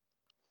 minutes.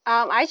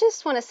 I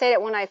just want to say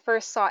that when I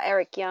first saw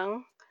Eric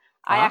Young,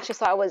 I actually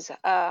thought it was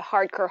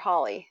Hardcore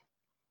Holly.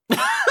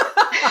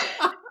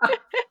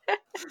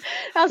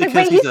 I was because like,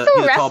 wait, he's still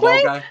a tall, bald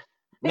wrestling?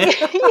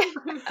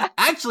 guy.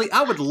 Actually,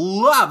 I would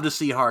love to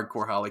see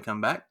Hardcore Holly come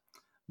back.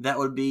 That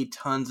would be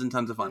tons and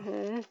tons of fun.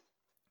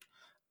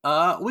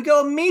 Mm-hmm. We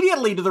go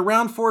immediately to the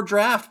round 4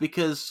 draft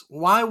because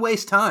why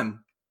waste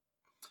time?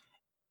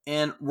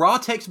 And Raw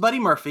takes Buddy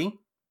Murphy.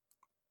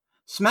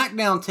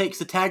 SmackDown takes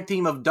the tag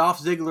team of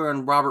Dolph Ziggler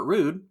and Robert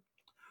Roode.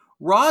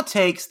 Raw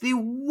takes the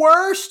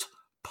worst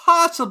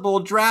possible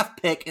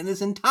draft pick in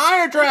this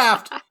entire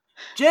draft,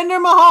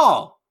 Jinder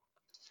Mahal.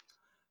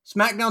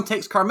 SmackDown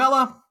takes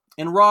Carmella,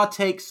 and Raw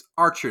takes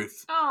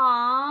R-Truth. Aww.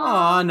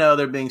 Oh no,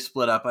 they're being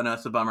split up. I know,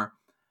 it's a bummer.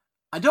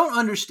 I don't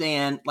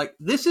understand. Like,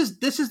 this is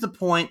the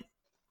point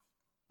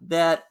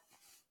that,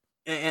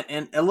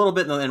 and a little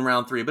bit in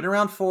round 3, but in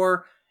round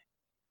 4,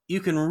 you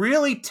can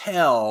really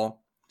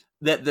tell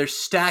that they're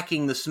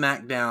stacking the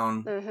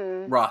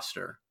SmackDown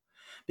roster.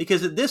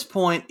 Because at this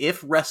point,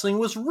 if wrestling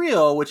was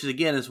real, which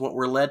again is what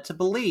we're led to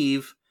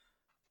believe,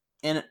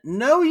 in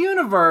no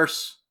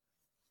universe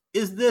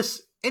is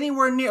this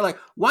anywhere near, like,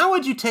 why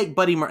would you take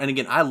Buddy Murphy? And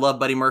again, I love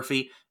Buddy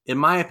Murphy. In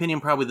my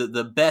opinion, probably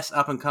the best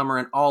up-and-comer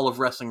in all of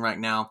wrestling right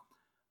now.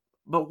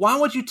 But why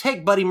would you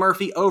take Buddy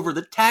Murphy over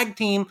the tag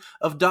team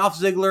of Dolph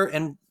Ziggler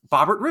and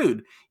Robert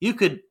Roode? You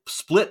could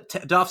split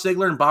Dolph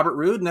Ziggler and Robert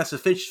Roode, and that's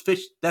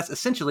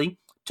essentially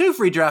 2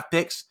 free draft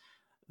picks.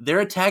 They're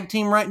a tag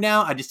team right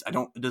now. It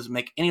doesn't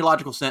make any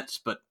logical sense,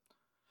 but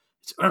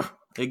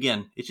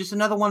again, it's just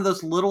another one of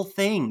those little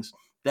things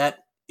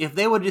that if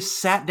they would have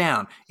just sat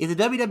down, if the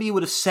WWE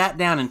would have sat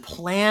down and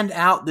planned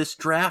out this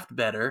draft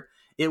better,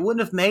 it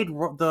wouldn't have made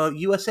the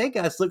USA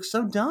guys look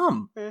so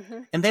dumb.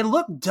 And they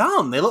look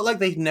dumb. They look like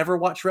they've never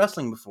watched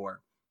wrestling before.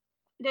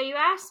 Now, you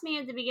asked me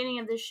at the beginning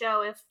of the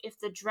show if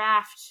the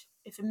draft,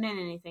 if it meant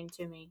anything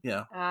to me.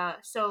 Yeah.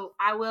 So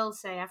I will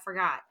say I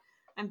forgot.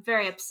 I'm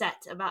very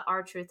upset about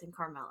R-Truth and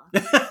Carmella.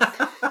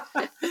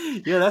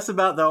 Yeah, that's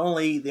about the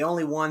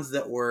only ones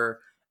that were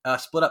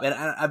split up.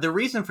 And the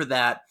reason for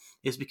that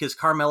is because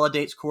Carmella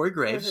dates Corey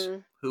Graves,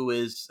 who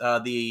is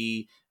I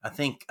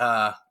think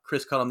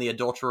Chris called him the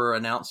adulterer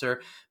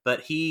announcer,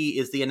 but he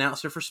is the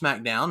announcer for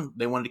SmackDown.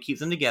 They wanted to keep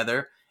them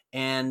together.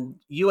 And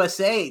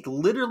USA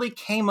literally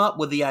came up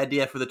with the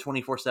idea for the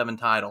 24/7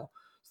 title.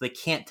 So they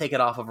can't take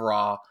it off of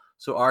Raw.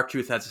 So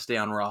R-Truth has to stay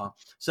on Raw.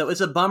 So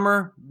it's a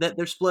bummer that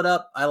they're split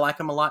up. I like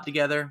them a lot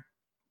together.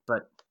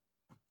 But,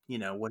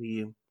 what are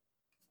you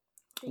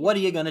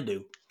going to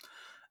do?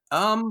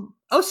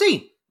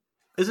 OC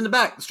is in the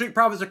back. The Street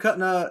Profits are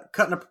cutting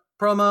a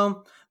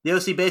promo. The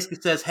OC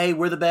basically says, hey,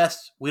 we're the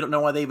best. We don't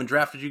know why they even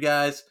drafted you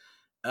guys.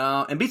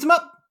 And beats them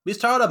up. He's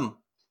tired of them.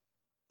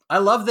 I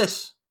love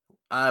this.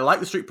 I like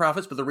the Street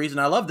Profits, but the reason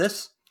I love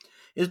this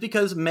is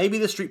because maybe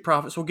the Street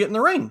Profits will get in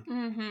the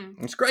ring.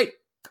 It's great.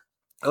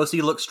 OC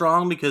looks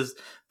strong because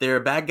they're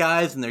bad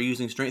guys and they're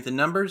using strength in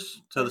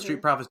numbers. So the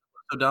Street Profits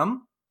are so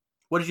dumb.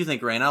 What did you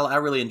think, Rain? I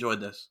really enjoyed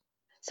this.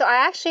 So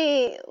I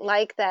actually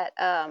like that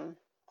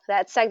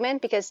that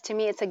segment because to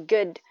me it's a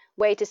good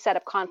way to set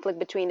up conflict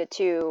between the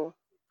two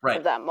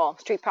of them. Well,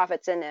 Street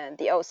Profits and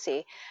the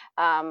OC.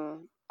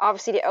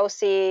 Obviously, the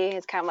OC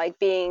is kind of like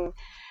being.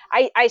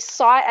 I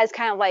saw it as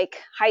kind of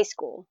like high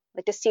school,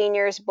 like the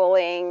seniors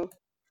bullying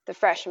the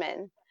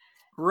freshmen.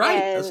 Right,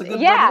 that's a good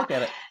way to look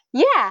at it.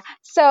 Yeah,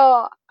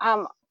 so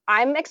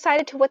I'm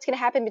excited to what's going to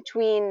happen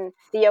between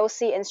the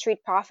OC and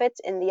Street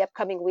Profits in the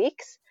upcoming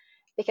weeks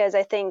because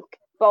I think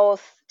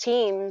both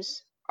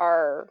teams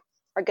are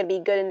going to be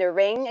good in the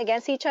ring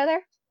against each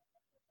other.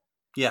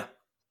 Yeah.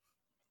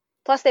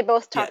 Plus, they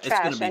both talk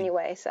trash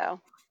anyway,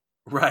 so.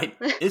 Right.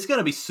 It's going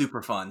to be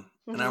super fun,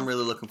 and I'm Mhm.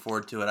 really looking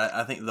forward to it.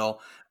 I think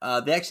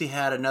they actually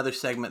had another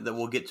segment that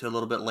we'll get to a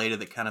little bit later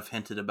that kind of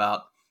hinted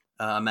about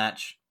a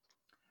match.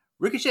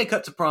 Ricochet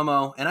cuts a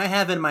promo, and I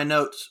have in my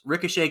notes,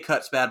 Ricochet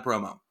cuts bad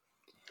promo.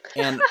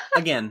 And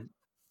again,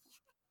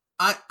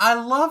 I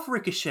love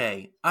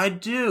Ricochet. I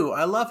do.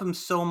 I love him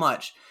so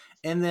much.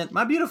 And then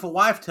my beautiful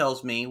wife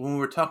tells me, when we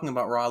were talking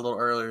about Raw a little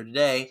earlier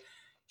today,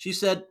 she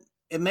said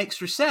it makes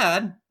her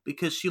sad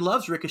because she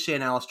loves Ricochet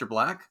and Aleister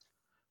Black,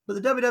 but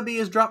the WWE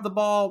has dropped the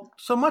ball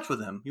so much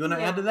with him. You want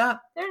to add to that?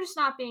 They're just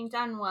not being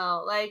done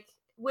well. Like,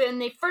 when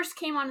they first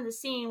came onto the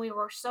scene, we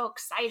were so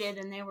excited,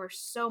 and they were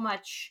so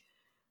much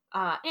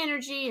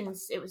energy, and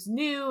it was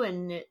new,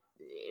 and it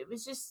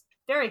was just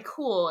very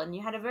cool, and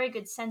you had a very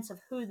good sense of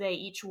who they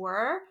each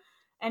were.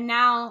 And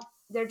now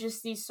they're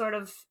just these sort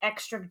of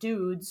extra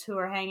dudes who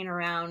are hanging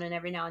around, and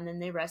every now and then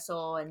they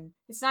wrestle, and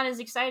it's not as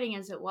exciting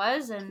as it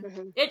was. And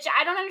Mhm.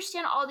 I don't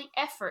understand all the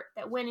effort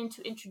that went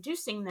into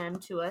introducing them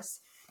to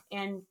us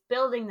and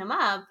building them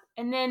up,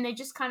 and then they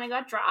just kind of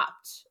got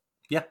dropped.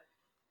 Yeah,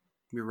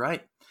 you're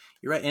right.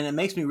 You're right. And it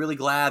makes me really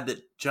glad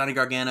that Johnny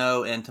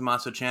Gargano and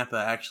Tommaso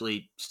Ciampa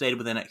actually stayed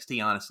with NXT,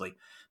 honestly,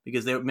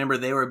 because they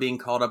were being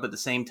called up at the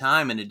same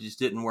time, and it just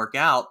didn't work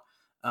out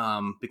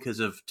because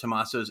of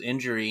Tommaso's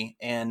injury.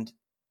 And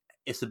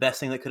it's the best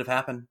thing that could have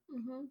happened.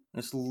 Mm-hmm.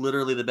 It's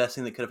literally the best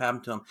thing that could have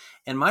happened to him.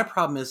 And my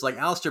problem is, like,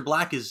 Aleister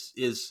Black is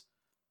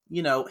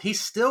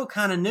he's still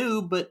kind of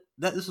new, but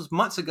this was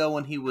months ago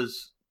when he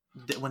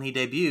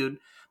debuted.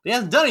 But he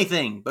hasn't done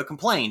anything but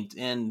complained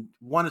and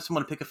wanted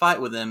someone to pick a fight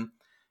with him.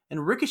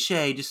 And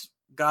Ricochet, just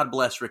God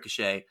bless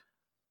Ricochet.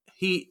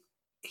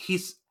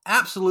 He's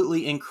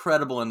absolutely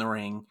incredible in the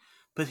ring,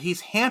 but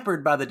he's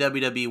hampered by the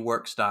WWE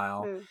work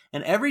style. Mm.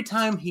 And every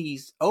time he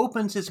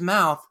opens his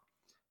mouth,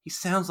 he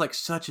sounds like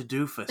such a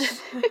doofus.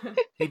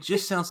 He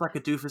just sounds like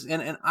a doofus.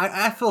 And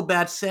I feel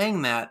bad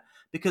saying that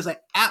because I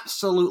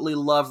absolutely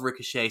love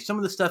Ricochet. Some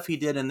of the stuff he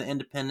did in the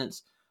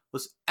Independents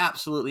was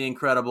absolutely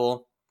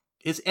incredible.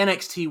 His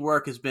NXT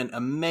work has been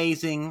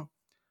amazing.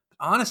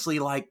 Honestly,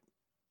 like,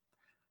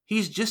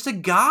 he's just a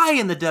guy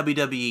in the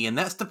WWE, and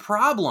that's the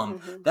problem.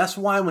 Mhm. That's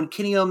why when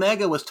Kenny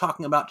Omega was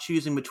talking about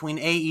choosing between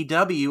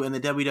AEW and the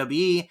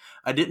WWE,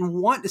 I didn't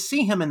want to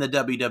see him in the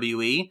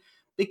WWE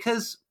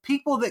because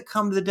people that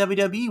come to the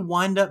WWE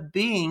wind up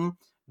being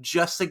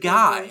just a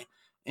guy. Mhm.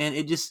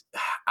 And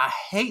I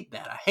hate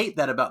that. I hate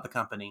that about the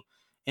company.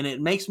 And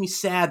it makes me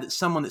sad that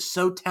someone that's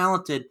so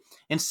talented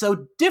and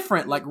so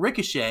different like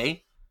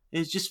Ricochet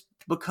is just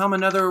become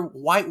another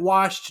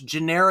whitewashed,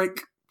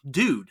 generic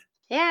dude.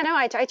 Yeah, no,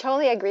 I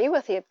totally agree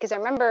with you because I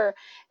remember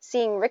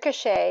seeing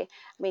Ricochet.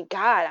 I mean,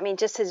 God, I mean,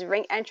 just his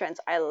ring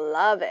entrance, I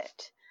love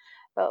it.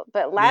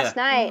 But last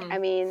night, Mhm. I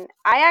mean,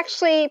 I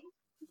actually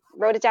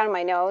wrote it down in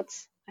my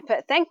notes. I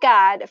put, thank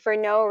God for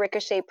no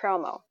Ricochet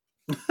promo.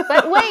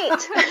 But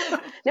wait,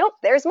 nope,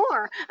 there's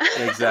more.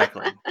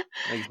 Exactly.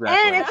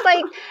 And it's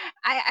like,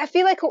 I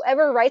feel like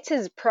whoever writes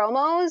his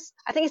promos,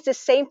 I think it's the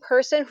same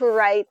person who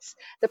writes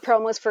the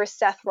promos for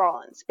Seth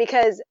Rollins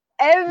because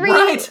every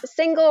Right.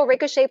 single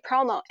Ricochet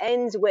promo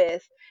ends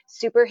with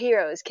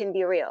superheroes can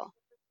be real.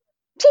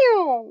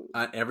 Pew!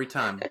 Every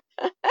time.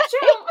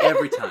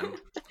 Every time.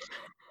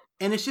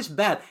 And it's just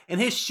bad. And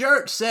his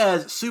shirt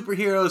says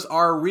superheroes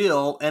are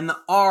real, and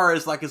the R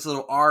is like his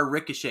little R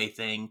Ricochet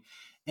thing.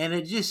 And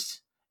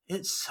it's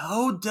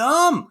so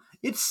dumb.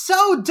 It's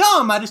so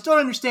dumb. I just don't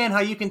understand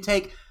how you can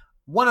take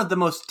one of the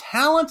most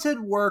talented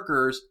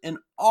workers in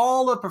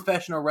all of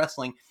professional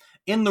wrestling,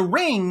 in the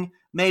ring,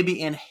 maybe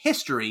in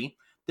history.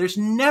 There's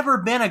never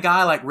been a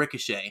guy like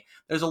Ricochet.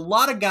 There's a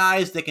lot of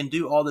guys that can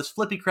do all this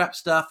flippy crap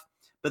stuff,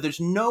 but there's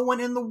no one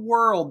in the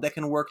world that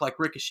can work like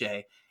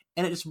Ricochet.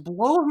 And it just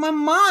blows my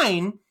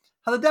mind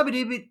how the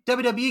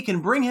WWE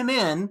can bring him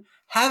in,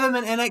 have him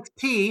in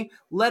NXT,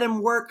 let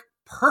him work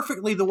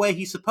perfectly the way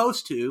he's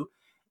supposed to,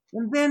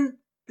 and then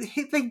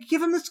they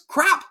give him this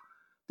crap.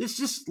 This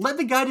just let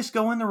the guy just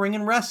go in the ring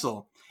and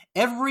wrestle.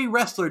 Every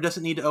wrestler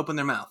doesn't need to open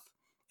their mouth,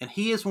 and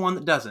he is one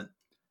that doesn't.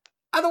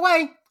 Either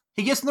way,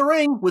 he gets in the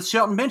ring with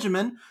Shelton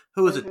Benjamin,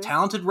 who is a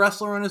talented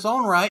wrestler in his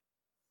own right,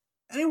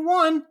 and he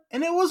won,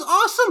 and it was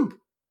awesome.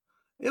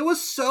 It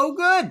was so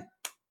good.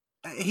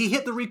 He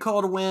hit the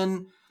recall to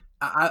win.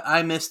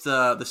 I missed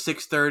the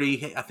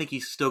 6:30. I think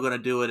he's still going to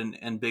do it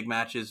in big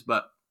matches,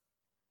 but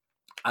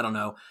I don't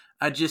know.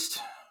 I just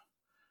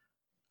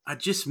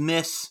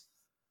miss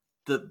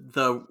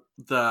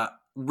the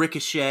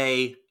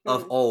Ricochet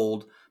of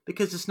old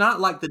because it's not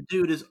like the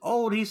dude is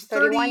old. He's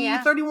 31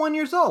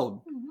 years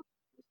old. Mhm.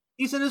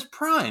 He's in his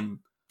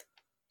prime.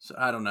 So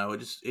I don't know.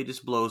 It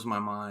just blows my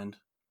mind.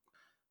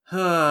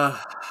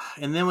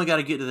 And then we got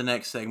to get to the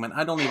next segment.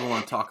 I don't even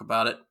want to talk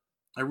about it.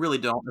 I really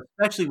don't,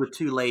 especially with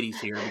two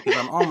ladies here, because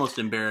I'm almost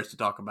embarrassed to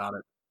talk about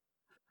it.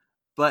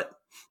 But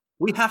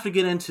we have to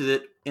get into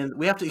it, and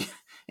we have to.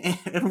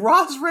 And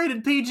Raw's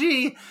rated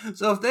PG,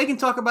 so if they can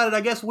talk about it,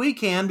 I guess we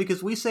can,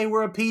 because we say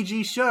we're a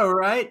PG show,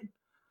 right?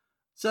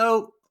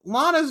 So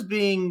Lana's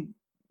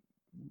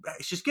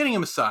she's getting a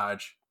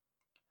massage,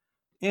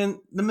 and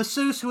the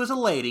masseuse, who is a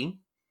lady,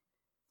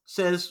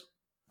 says,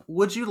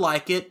 would you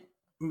like it?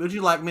 Would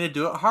you like me to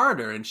do it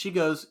harder? And she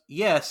goes,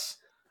 yes,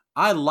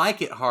 I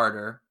like it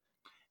harder.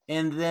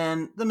 And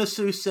then the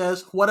masseuse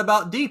says, what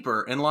about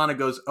deeper? And Lana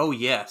goes, oh,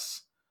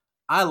 yes,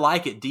 I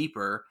like it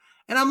deeper.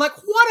 And I'm like,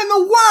 what in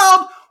the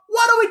world?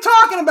 What are we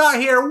talking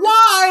about here?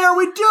 Why are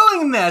we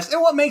doing this?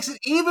 And what makes it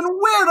even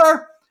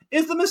weirder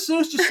is the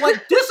masseuse just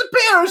like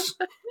disappears.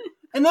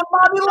 And then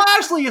Bobby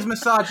Lashley is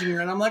massaging her.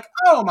 And I'm like,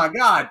 oh my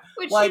God.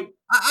 Which like,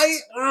 I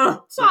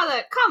saw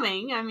that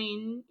coming. I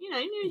mean, you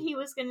knew he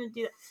was going to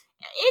do that.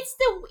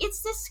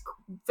 It's this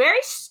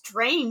very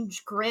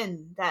strange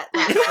grin that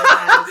Lashley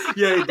has.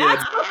 Yeah, he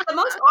That's the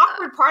most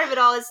awkward part of it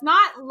all. It's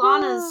not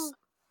Lana's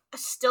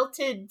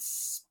stilted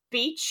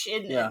speech,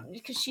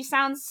 because she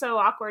sounds so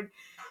awkward.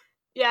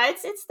 Yeah,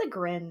 it's the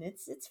grin.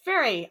 It's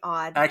very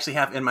odd. I actually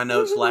have in my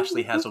notes,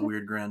 Lashley has a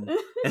weird grin. Do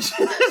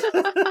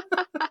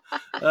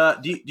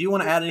you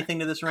want to add anything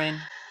to this, Rain?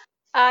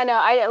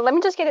 No. Let me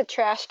just get a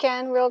trash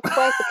can real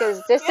quick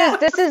because this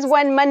is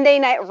when Monday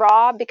Night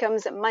Raw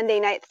becomes Monday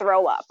Night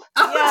Throw Up.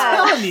 I'm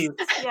telling you,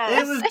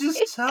 it was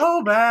just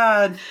so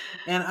bad,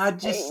 and I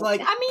just like.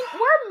 I mean,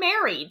 we're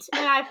married,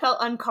 and I felt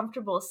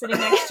uncomfortable sitting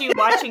next to you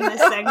watching this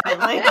segment.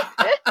 Like,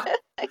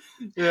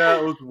 yeah,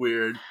 it was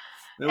weird.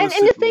 And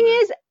the thing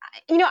is,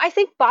 I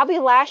think Bobby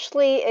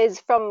Lashley is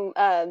from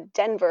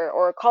Denver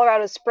or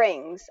Colorado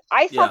Springs.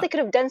 I thought they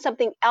could have done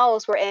something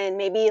else wherein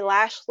maybe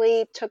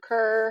Lashley took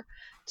her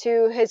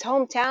to his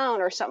hometown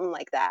or something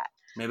like that.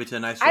 Maybe to a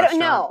nice restaurant. I don't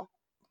know.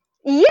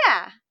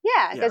 Yeah,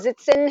 because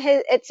it's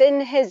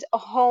in his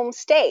home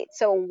state.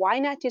 So why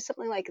not do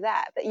something like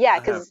that? But yeah,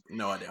 because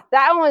no idea.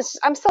 That one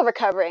I'm still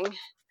recovering.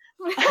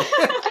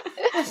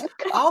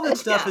 All this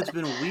stuff has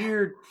been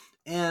weird,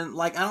 and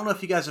like I don't know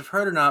if you guys have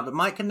heard or not, but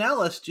Mike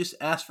Kanellis just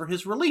asked for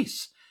his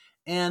release,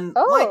 and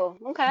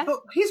okay, but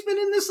he's been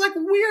in this like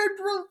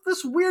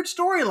weird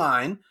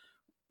storyline,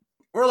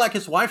 or like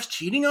his wife's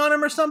cheating on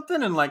him or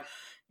something, and like.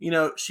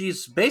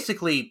 She's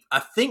basically, I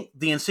think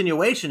the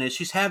insinuation is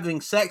she's having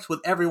sex with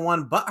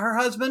everyone but her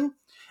husband.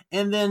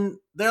 And then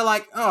they're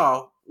like,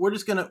 oh,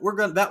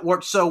 that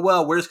worked so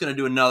well. We're just going to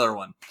do another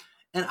one.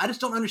 And I just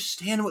don't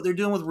understand what they're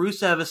doing with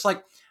Rusev. It's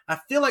like, I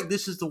feel like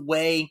this is the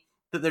way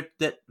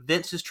that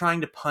Vince is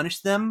trying to punish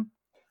them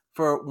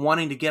for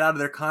wanting to get out of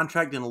their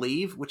contract and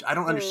leave, which I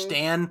don't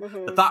understand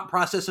the thought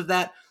process of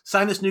that.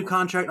 Sign this new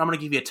contract. I'm going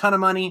to give you a ton of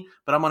money,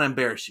 but I'm going to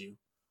embarrass you.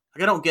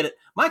 Like, I don't get it.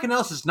 Mike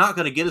Kanellis is not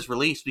going to get his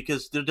release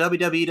because the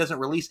WWE doesn't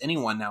release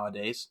anyone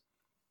nowadays.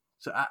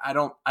 So I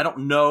don't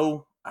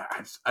know.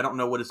 I don't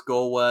know what his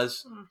goal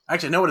was.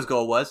 Actually, I know what his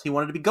goal was. He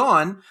wanted to be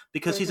gone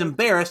because he's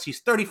embarrassed.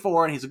 He's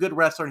 34 and he's a good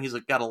wrestler and he's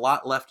got a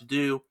lot left to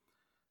do.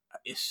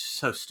 It's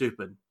so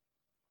stupid.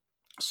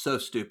 So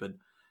stupid.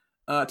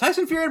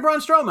 Tyson Fury and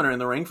Braun Strowman are in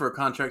the ring for a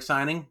contract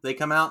signing. They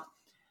come out.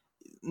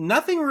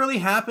 Nothing really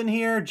happened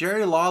here.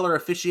 Jerry Lawler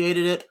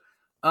officiated it.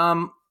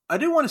 I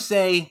do want to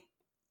say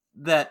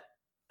that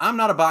I'm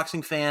not a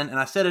boxing fan, and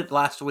I said it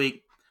last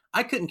week.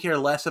 I couldn't care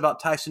less about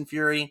Tyson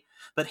Fury,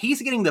 but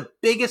he's getting the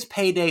biggest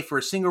payday for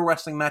a single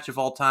wrestling match of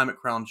all time at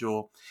Crown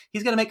Jewel.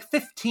 He's going to make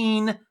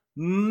 $15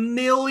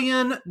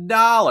 million.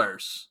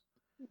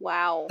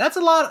 Wow. That's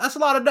a lot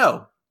of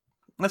dough.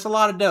 That's a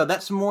lot of dough.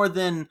 That's more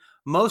than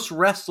most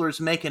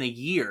wrestlers make in a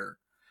year.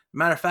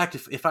 Matter of fact,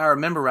 if I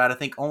remember right, I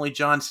think only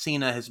John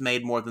Cena has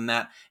made more than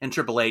that, and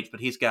Triple H,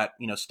 but he's got,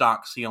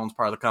 stocks. He owns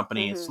part of the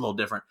company. It's a little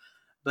different.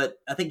 But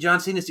I think John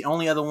Cena is the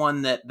only other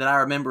one that I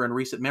remember in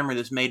recent memory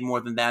that's made more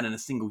than that in a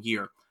single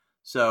year.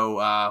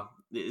 So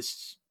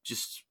it's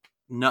just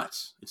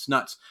nuts. It's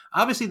nuts.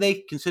 Obviously, they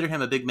consider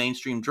him a big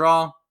mainstream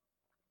draw,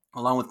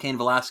 along with Cain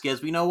Velasquez.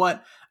 But you know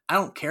what? I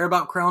don't care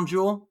about Crown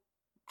Jewel,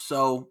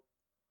 so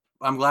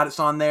I'm glad it's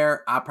on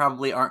there. I'm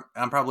probably not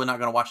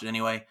going to watch it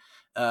anyway.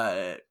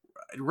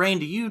 Rain,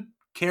 do you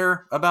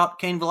care about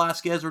Cain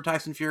Velasquez or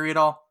Tyson Fury at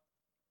all?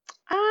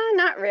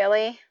 Not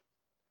really.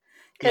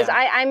 Because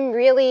I'm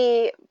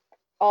really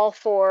all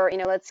for,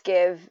 let's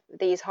give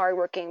these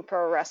hardworking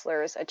pro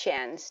wrestlers a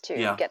chance to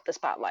get the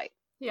spotlight.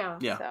 Yeah.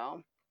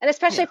 So, and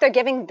especially if they're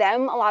giving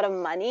them a lot of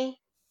money,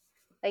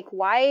 like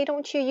why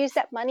don't you use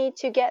that money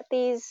to get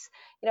these,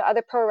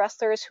 other pro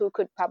wrestlers who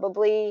could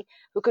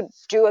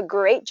do a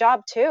great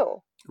job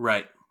too?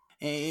 Right.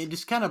 It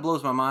just kind of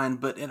blows my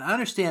mind, and I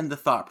understand the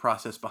thought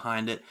process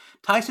behind it.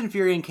 Tyson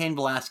Fury and Cain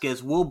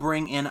Velasquez will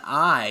bring in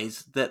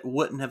eyes that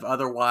wouldn't have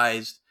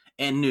otherwise.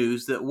 And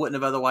news that wouldn't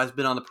have otherwise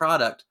been on the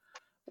product.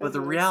 But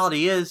the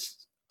reality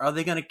is, are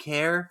they going to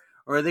care?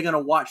 Or are they going to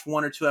watch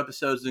one or two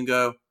episodes and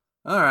go,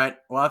 all right,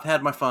 well, I've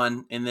had my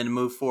fun, and then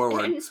move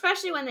forward? And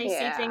especially when they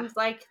see things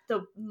like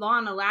the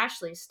Lana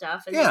Lashley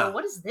stuff, and they go,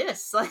 what is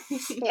this?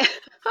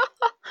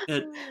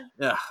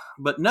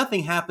 But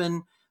nothing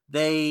happened.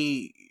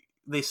 They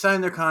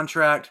signed their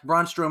contract.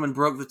 Braun Strowman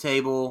broke the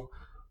table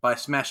by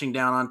smashing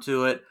down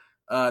onto it.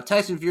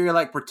 Tyson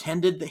Fury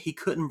pretended that he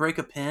couldn't break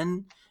a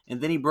pin. And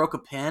then he broke a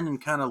pen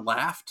and kind of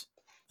laughed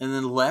and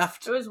then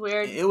left. It was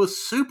weird. It was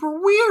super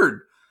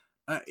weird.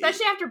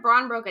 Especially after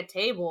Braun broke a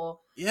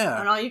table. Yeah.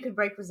 And all you could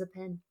break was a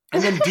pin.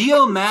 And then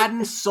Dio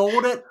Madden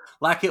sold it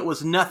like it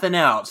was nothing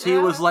else. He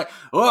was like,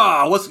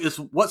 "Oh,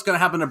 what's going to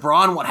happen to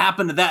Braun? What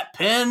happened to that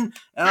pin?"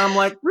 And I'm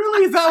like,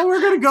 "Really? Is that what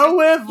we're going to go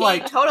with?" He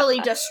Like, totally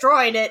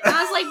destroyed it. And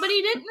I was like, but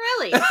he didn't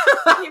really.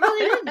 He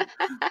really didn't.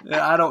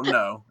 yeah, I don't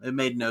know. It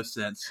made no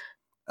sense.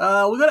 We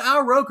got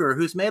Al Roker,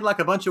 who's made like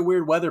a bunch of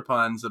weird weather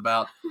puns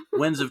about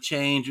winds of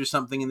change or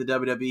something in the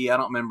WWE. I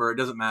don't remember. It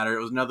doesn't matter.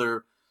 It was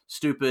another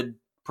stupid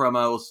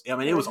promo. I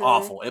mean, it was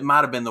awful. It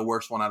might have been the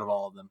worst one out of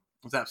all of them.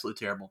 It was absolutely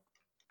terrible.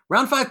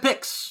 Round 5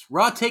 picks.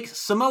 Raw takes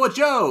Samoa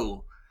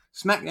Joe.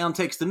 SmackDown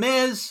takes The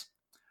Miz.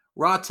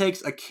 Raw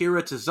takes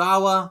Akira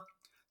Tozawa.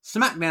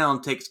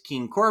 SmackDown takes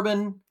King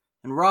Corbin.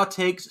 And Raw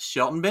takes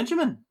Shelton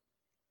Benjamin.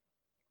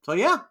 So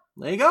yeah,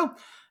 there you go.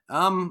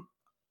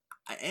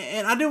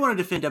 And I do want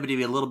to defend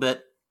WWE a little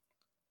bit.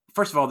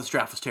 First of all, this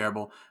draft was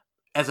terrible,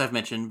 as I've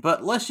mentioned.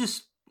 But let's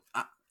just,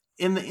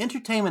 in the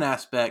entertainment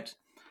aspect,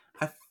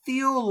 I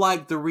feel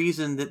like the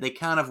reason that they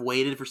kind of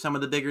waited for some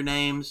of the bigger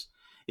names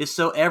is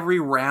so every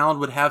round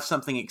would have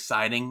something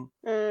exciting.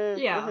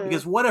 Yeah.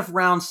 Because what if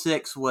round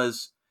 6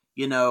 was,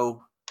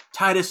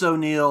 Titus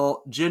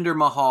O'Neil, Jinder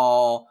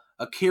Mahal,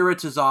 Akira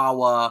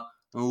Tozawa,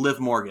 and Liv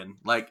Morgan?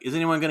 Like, is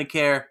anyone going to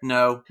care?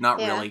 No, not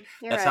really.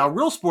 That's how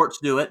real sports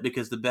do it,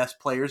 because the best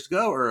players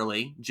go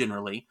early,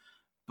 generally.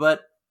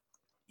 But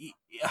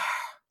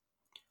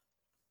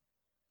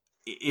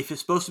if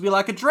it's supposed to be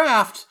like a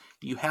draft,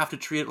 you have to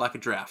treat it like a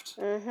draft.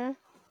 Mm-hmm.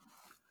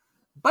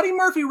 Buddy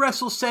Murphy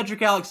wrestles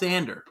Cedric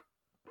Alexander.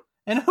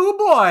 And oh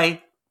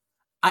boy,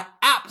 I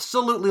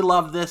absolutely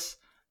love this.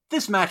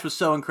 This match was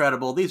so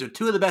incredible. These are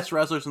two of the best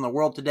wrestlers in the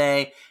world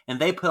today, and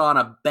they put on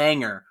a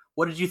banger.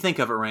 What did you think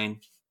of it,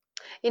 Rain?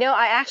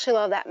 I actually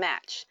love that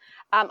match.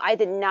 I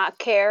did not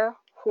care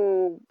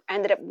who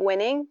ended up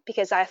winning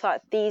because I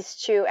thought these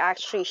two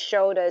actually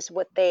showed us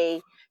what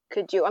they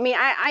could do. I mean,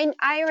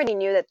 I already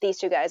knew that these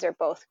two guys are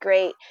both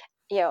great,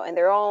 in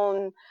their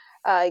own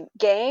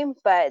game,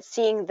 but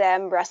seeing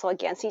them wrestle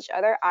against each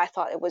other, I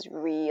thought it was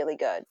really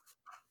good.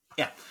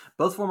 Yeah,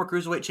 both former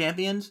Cruiserweight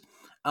champions.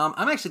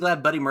 I'm actually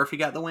glad Buddy Murphy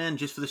got the win,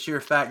 just for the sheer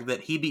fact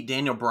that he beat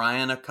Daniel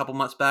Bryan a couple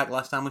months back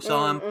last time we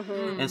saw him.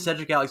 Mm-hmm. And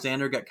Cedric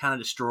Alexander got kind of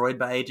destroyed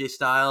by AJ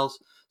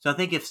Styles. So I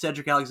think if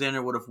Cedric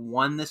Alexander would have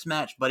won this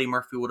match, Buddy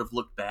Murphy would have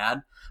looked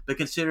bad. But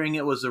considering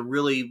it was a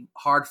really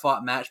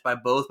hard-fought match by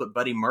both, but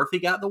Buddy Murphy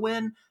got the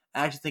win,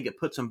 I actually think it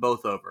puts them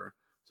both over.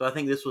 So I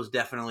think this was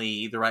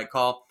definitely the right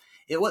call.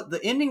 The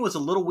ending was a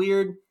little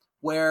weird,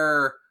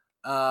 where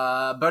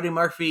Buddy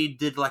Murphy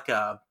did like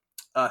a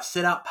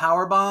sit-out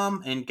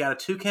powerbomb and got a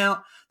 2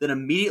 count, then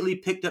immediately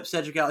picked up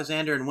Cedric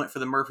Alexander and went for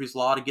the Murphy's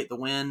Law to get the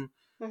win.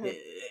 Mm-hmm.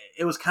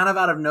 It was kind of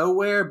out of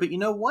nowhere, but you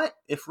know what?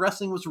 If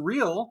wrestling was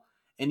real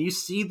and you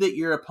see that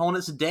your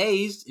opponent's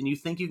dazed and you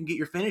think you can get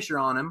your finisher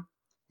on him,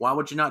 why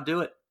would you not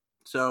do it?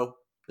 So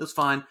it was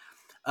fine.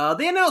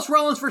 They announced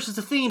Rollins versus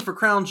The Fiend for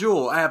Crown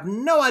Jewel. I have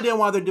no idea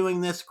why they're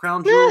doing this.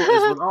 Crown Jewel is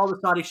what all the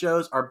Saudi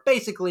shows are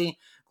basically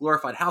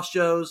glorified house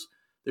shows.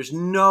 There's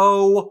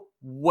no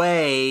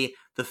way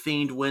The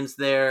Fiend wins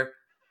there.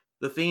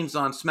 The Fiend's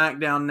on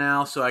SmackDown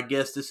now, so I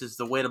guess this is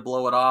the way to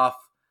blow it off.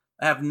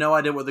 I have no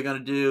idea what they're going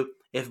to do.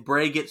 If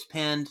Bray gets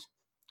pinned,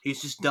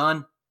 he's just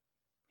done.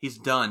 He's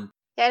done.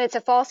 Yeah, and it's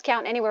a false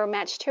count anywhere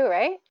match too,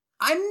 right?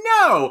 I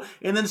know!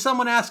 And then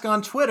someone asked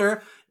on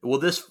Twitter, will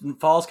this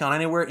falls count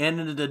anywhere end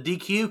into the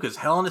DQ? Because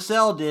Hell in a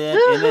Cell did.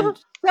 And then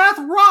Seth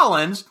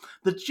Rollins,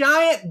 the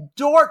giant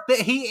dork that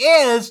he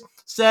is,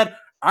 said,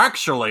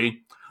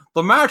 actually,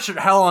 the match at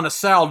Hell in a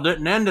Cell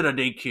didn't end at a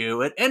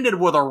DQ. It ended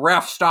with a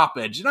ref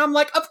stoppage. And I'm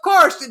like, of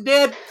course it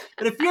did.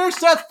 But if you're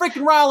Seth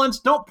freaking Rollins,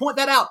 don't point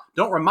that out.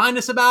 Don't remind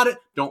us about it.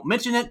 Don't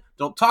mention it.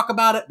 Don't talk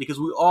about it, because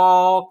we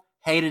all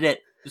hated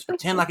it. Just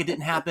pretend like it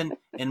didn't happen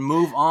and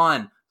move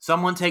on.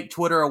 Someone take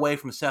Twitter away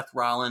from Seth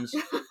Rollins.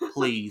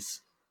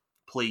 Please.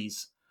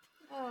 Please.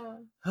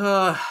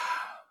 I'm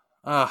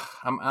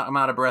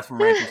out of breath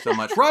from ranting so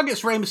much. Raw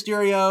gets Rey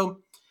Mysterio.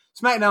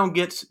 SmackDown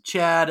gets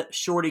Chad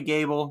Shorty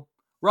Gable.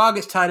 Raw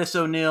gets Titus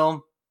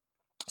O'Neil.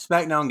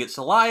 SmackDown gets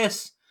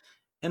Elias.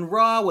 And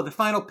Raw, with the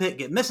final pick,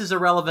 get Mrs.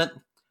 Irrelevant,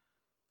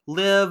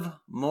 Liv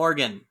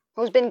Morgan.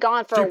 Who's been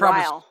gone for a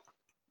while.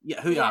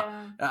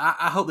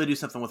 I hope they do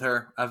something with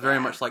her. I very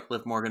much like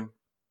Liv Morgan.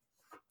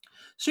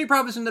 Street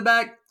Profits in the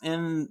back,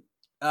 and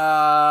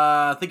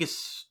I think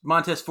it's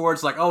Montez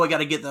Ford's like, we got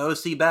to get the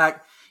OC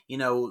back.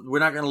 We're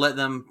not going to let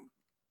them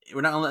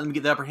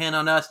get the upper hand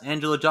on us.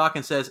 Angelo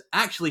Dawkins says,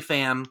 actually,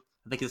 fam,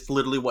 I think it's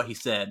literally what he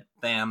said,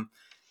 fam.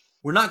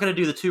 We're not going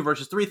to do the 2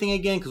 versus 3 thing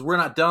again because we're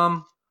not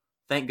dumb.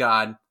 Thank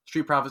God.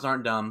 Street Profits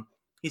aren't dumb.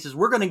 He says,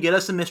 we're going to get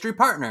us a mystery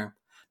partner.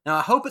 Now,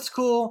 I hope it's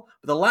cool,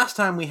 but the last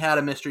time we had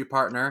a mystery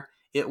partner,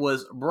 it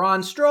was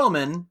Braun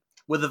Strowman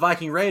with the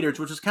Viking Raiders,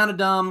 which was kind of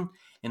dumb.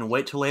 And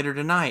wait till later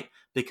tonight,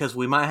 because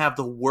we might have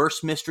the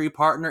worst mystery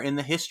partner in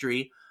the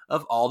history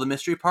of all the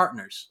mystery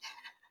partners.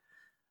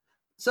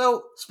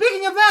 So,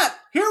 speaking of that,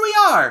 here we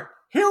are.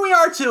 Here we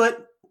are to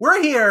it.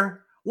 We're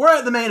here. We're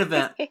at the main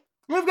event.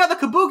 We've got the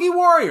Kabuki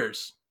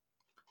Warriors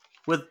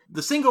with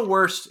the single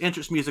worst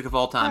entrance music of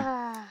all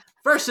time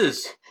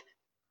versus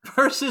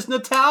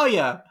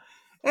Natalya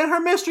and her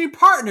mystery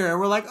partner. And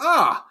we're like,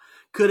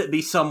 could it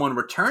be someone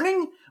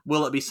returning?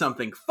 Will it be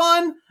something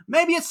fun?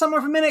 Maybe it's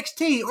someone from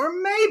NXT, or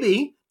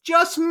maybe,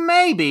 just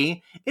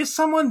maybe, it's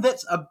someone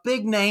that's a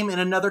big name in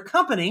another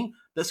company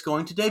that's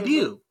going to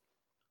debut.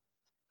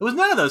 It was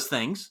none of those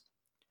things.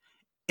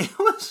 It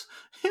was,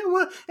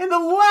 and the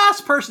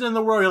last person in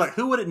the world, you're like,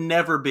 who would it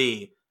never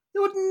be? It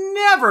would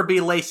never be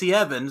Lacey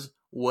Evans,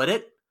 would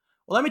it?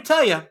 Well, let me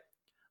tell you,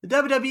 the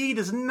WWE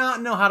does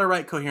not know how to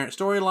write coherent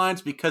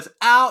storylines, because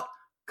out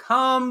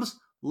comes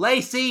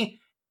Lacey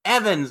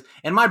Evans.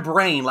 And my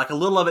brain, like a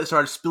little of it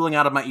started spilling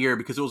out of my ear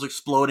because it was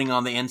exploding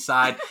on the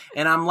inside.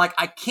 And I'm like,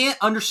 I can't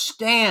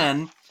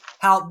understand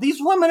how these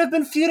women have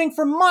been feuding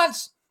for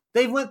months.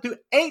 They've went through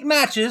 8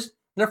 matches.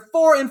 They're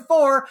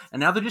 4-4, and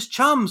now they're just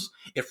chums.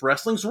 If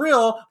wrestling's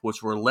real,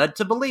 which we're led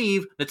to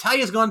believe,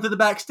 Natalya's going through the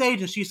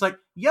backstage, and she's like,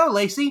 yo,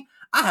 Lacey,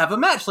 I have a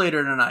match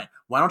later tonight.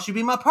 Why don't you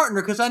be my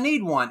partner? Because I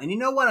need one. And you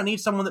know what? I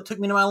need someone that took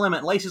me to my limit.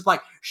 And Lacey's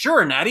like,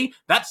 sure, Natty,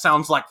 that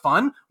sounds like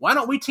fun. Why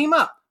don't we team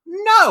up?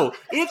 No,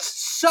 it's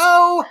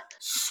so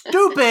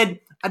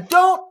stupid. I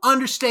don't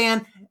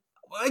understand.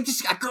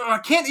 I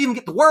can't even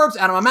get the words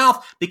out of my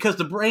mouth because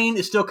the brain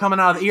is still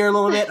coming out of the ear a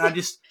little bit. I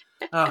just...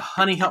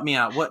 honey, help me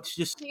out. What?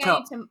 Just we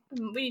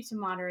need to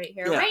moderate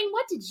here. Yeah. Rain,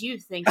 what did you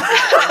think about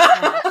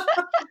this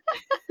match?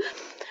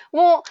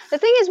 Well, the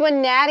thing is,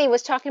 when Natty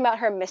was talking about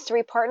her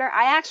mystery partner,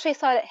 I actually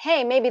thought,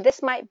 hey, maybe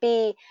this might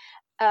be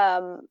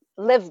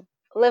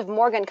Liv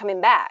Morgan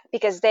coming back,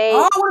 because they...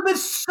 Oh, it would have been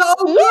so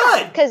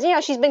good!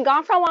 Because, she's been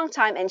gone for a long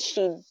time, and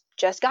she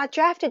just got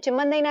drafted to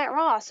Monday Night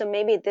Raw, so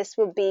maybe this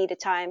would be the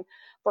time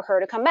for her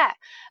to come back.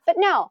 But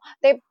no,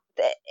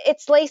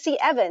 it's Lacey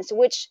Evans,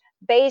 which,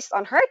 based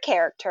on her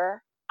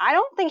character, I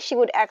don't think she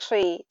would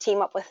actually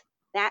team up with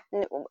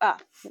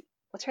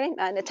what's her name?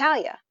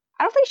 Natalya.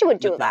 I don't think she would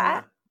do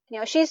that.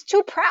 She's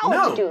too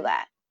proud to do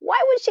that.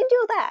 Why would she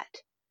do that?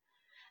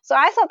 So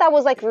I thought that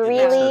was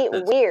really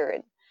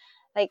weird.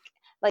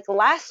 Like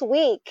last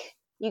week,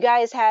 you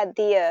guys had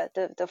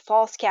the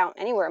Falls Count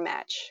Anywhere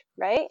match,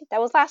 right? That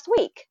was last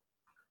week,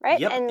 right?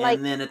 Yep. And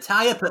then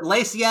Natalya put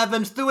Lacey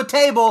Evans through a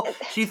table.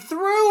 She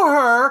threw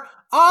her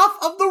off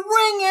of the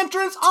ring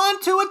entrance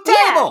onto a table.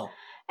 Yeah.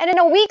 And then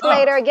a week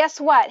later,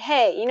 guess what?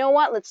 Hey, you know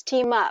what? Let's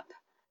team up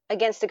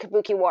against the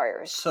Kabuki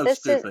Warriors.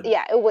 Stupid.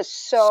 It was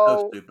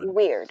so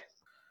weird.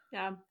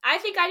 Yeah, I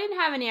think I didn't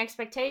have any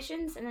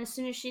expectations, and as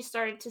soon as she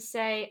started to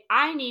say,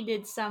 I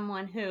needed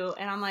someone who,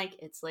 and I'm like,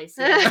 it's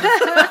Lacey. And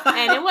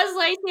it was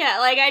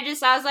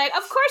Lacey. I was like,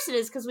 of course it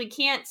is, because we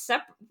can't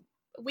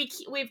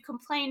we've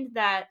complained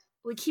that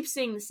we keep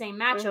seeing the same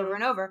match over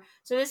and over,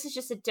 so this is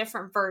just a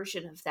different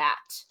version of that.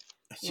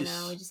 We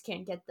just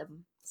can't get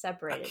them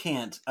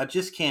separated. I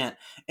just can't.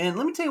 And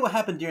let me tell you what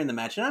happened during the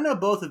match, and I know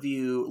both of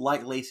you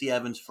like Lacey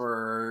Evans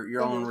for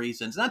your own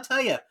reasons, and I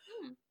tell you,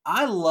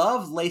 I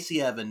love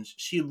Lacey Evans.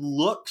 She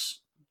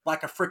looks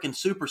like a freaking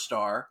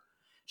superstar.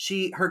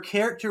 Her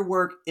character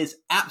work is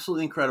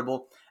absolutely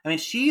incredible. I mean,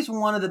 she's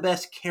one of the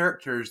best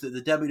characters that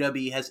the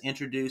WWE has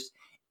introduced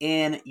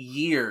in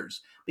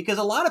years. Because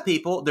a lot of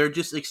people, they're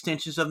just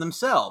extensions of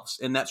themselves,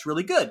 and that's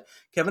really good.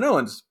 Kevin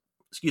Owens,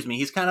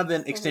 he's kind of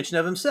an extension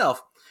of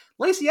himself.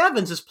 Lacey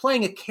Evans is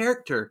playing a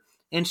character,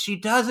 and she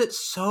does it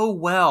so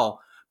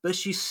well. But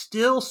she's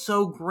still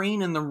so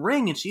green in the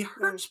ring, and she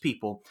hurts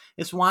people.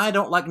 It's why I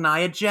don't like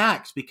Nia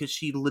Jax, because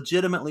she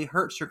legitimately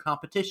hurts her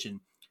competition.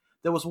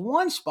 There was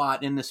one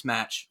spot in this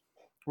match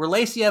where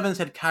Lacey Evans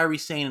had Kairi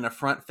Sane in a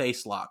front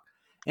face lock,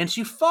 and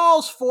she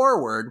falls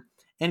forward,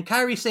 and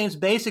Kairi Sane's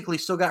basically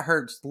still got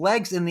her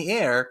legs in the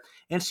air,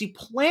 and she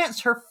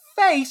plants her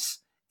face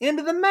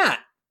into the mat.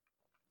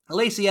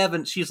 Lacey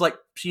Evans, she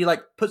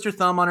puts her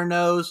thumb on her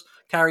nose,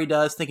 Kairi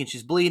does, thinking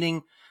she's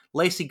bleeding.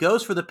 Lacey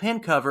goes for the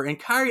pin cover, and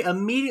Kairi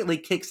immediately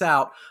kicks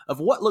out of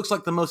what looks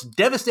like the most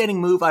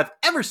devastating move I've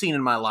ever seen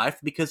in my life,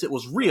 because it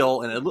was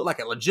real and it looked like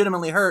it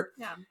legitimately hurt.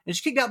 Yeah. And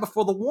she kicked out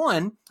before the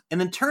 1,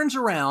 and then turns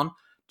around,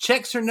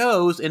 checks her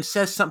nose, and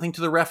says something to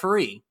the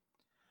referee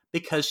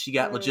because she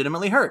got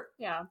legitimately hurt.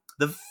 Yeah.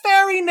 The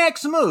very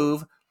next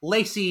move,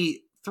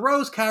 Lacey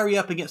throws Kairi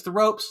up against the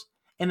ropes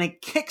and then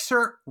kicks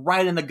her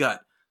right in the gut.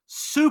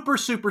 Super,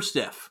 super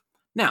stiff.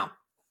 Now,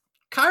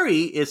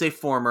 Kairi is a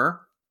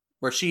former...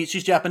 where she's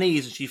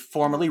Japanese and she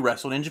formerly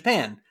wrestled in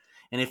Japan.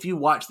 And if you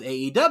watch the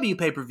AEW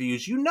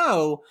pay-per-views, you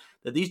know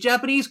that these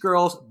Japanese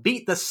girls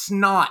beat the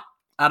snot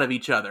out of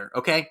each other,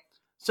 okay?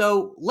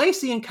 So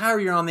Lacey and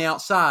Kairi are on the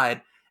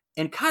outside,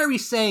 and Kairi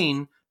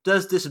Sane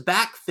does this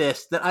back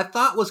fist that I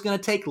thought was going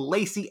to take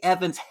Lacey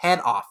Evans' head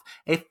off.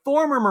 A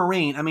former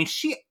Marine. I mean,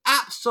 she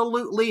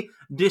absolutely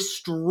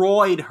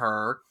destroyed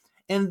her.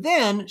 And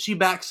then she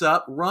backs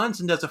up,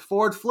 runs, and does a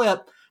forward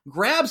flip,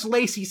 grabs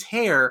Lacey's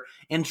hair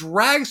and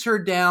drags her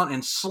down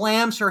and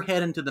slams her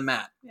head into the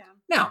mat. Yeah.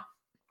 Now,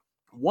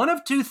 one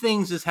of two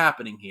things is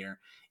happening here.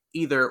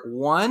 Either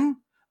one,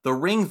 the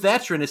ring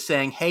veteran is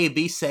saying, hey,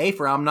 be safe,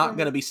 or I'm not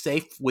going to be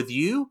safe with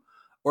you.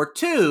 Or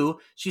two,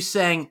 she's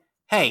saying,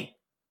 hey,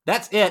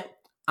 that's it.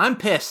 I'm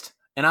pissed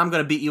and I'm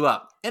going to beat you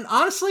up. And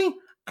honestly,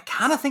 I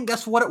kind of think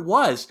that's what it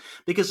was,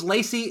 because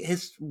Lacey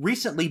has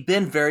recently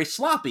been very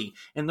sloppy.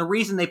 And the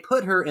reason they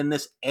put her in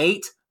this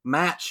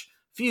 8-match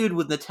feud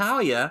with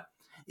Natalya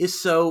is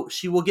so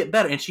she will get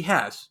better. And she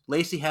has.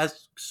 Lacey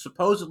has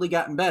supposedly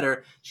gotten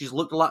better. She's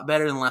looked a lot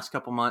better in the last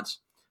couple months,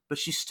 but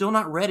she's still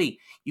not ready.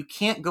 You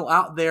can't go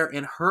out there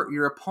and hurt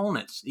your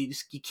opponents.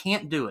 You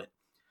can't do it.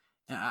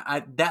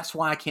 That's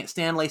why I can't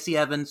stand Lacey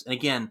Evans. And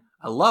again,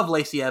 I love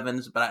Lacey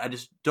Evans, but I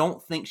just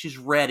don't think she's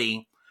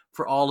ready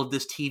for all of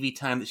this TV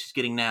time that she's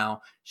getting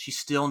now. She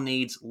still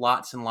needs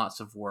lots and lots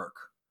of work.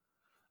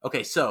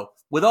 Okay, so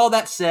with all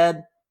that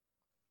said,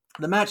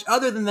 the match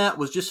other than that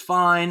was just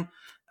fine.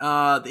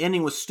 The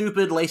ending was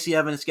stupid. Lacey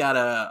Evans got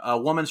a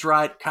woman's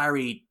right.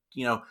 Kairi,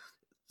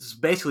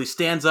 basically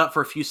stands up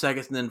for a few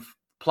seconds and then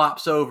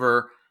plops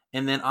over.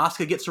 And then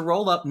Asuka gets a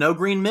roll up. No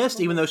green mist,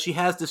 even though she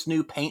has this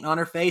new paint on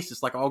her face.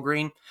 It's like all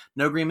green.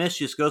 No green mist.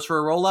 She just goes for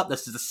a roll up.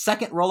 This is the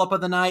second roll up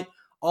of the night.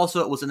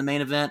 Also, it was in the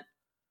main event.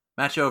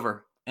 Match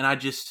over. And I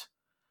just,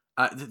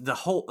 the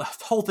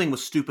whole thing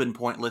was stupid and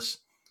pointless.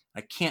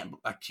 I can't.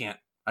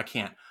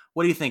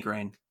 What do you think,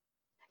 Rain?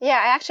 Yeah,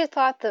 I actually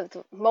thought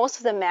the most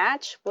of the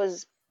match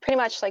was pretty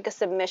much like a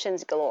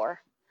submissions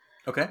galore.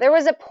 Okay. There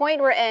was a point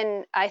where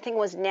I think it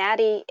was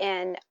Natty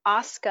and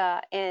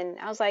Asuka, and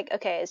I was like,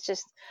 okay, it's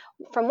just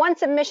from one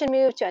submission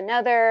move to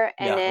another,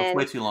 and then it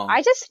was way too long.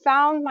 I just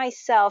found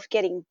myself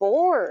getting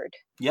bored.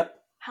 Yep.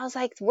 I was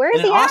like, where's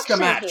the action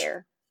match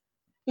here?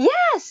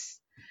 Yes.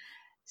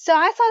 So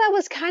I thought that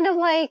was kind of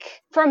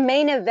like, for a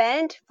main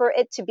event, for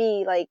it to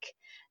be like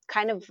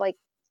kind of like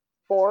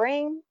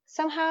boring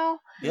somehow.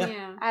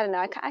 Yeah. I don't know.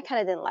 I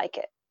kind of didn't like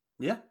it.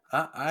 Yeah,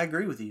 I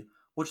agree with you.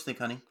 What you think,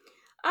 honey?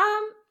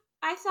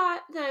 I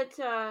thought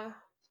that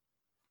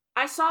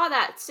I saw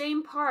that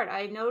same part.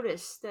 I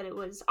noticed that it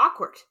was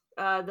awkward.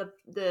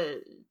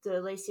 The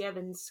Lacey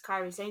Evans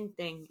Kairi Sane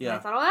thing. Yeah. And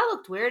I thought, oh, that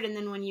looked weird. And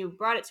then when you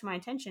brought it to my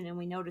attention and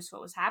we noticed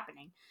what was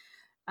happening,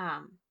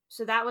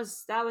 so that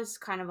was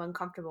kind of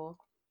uncomfortable.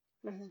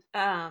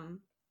 Mm-hmm.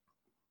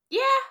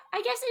 Yeah,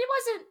 I guess it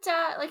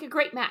wasn't like a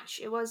great match.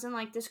 It wasn't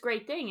like this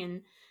great thing.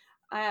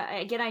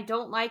 And again, I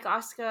don't like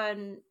Asuka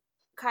and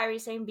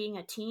Kairi Sane being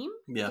a team,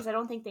 because I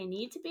don't think they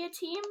need to be a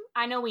team.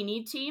 I know we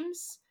need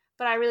teams,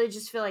 but I really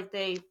just feel like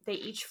they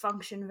each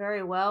function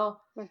very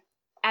well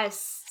as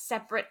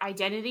separate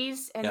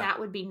identities, and that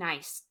would be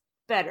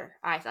better,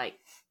 I like,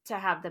 to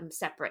have them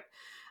separate.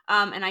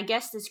 And I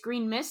guess this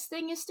green mist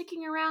thing is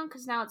sticking around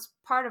because now it's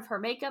part of her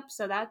makeup,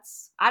 so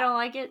I don't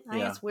like it. I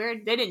think it's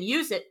weird. They didn't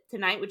use it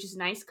tonight, which is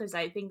nice, because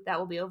I think that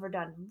will be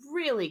overdone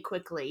really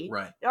quickly.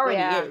 Right. It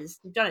already is.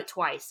 We've done it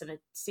twice, and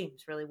it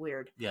seems really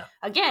weird. Yeah.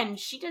 Again,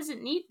 she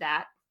doesn't need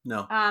that.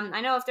 No.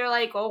 I know if they're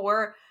like, oh,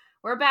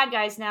 we're bad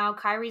guys now.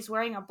 Kairi's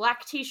wearing a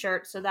black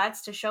t-shirt, so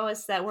that's to show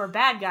us that we're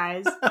bad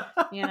guys,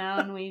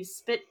 and we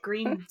spit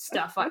green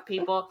stuff at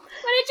people.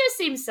 But it just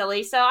seems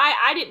silly, so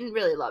I didn't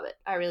really love it.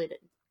 I really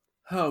didn't.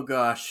 Oh,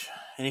 gosh.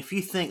 And if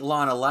you think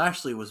Lana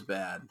Lashley was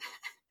bad,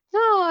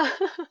 No.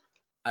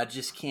 I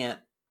just can't.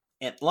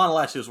 And Lana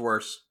Lashley was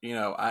worse.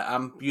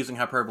 I'm using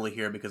hyperbole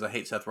here because I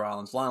hate Seth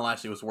Rollins. Lana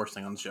Lashley was the worst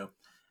thing on the show.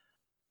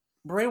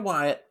 Bray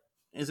Wyatt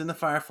is in the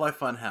Firefly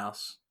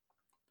Funhouse.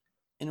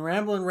 And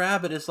Ramblin'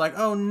 Rabbit is like,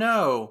 oh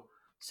no,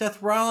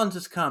 Seth Rollins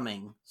is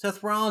coming.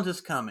 Seth Rollins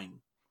is coming.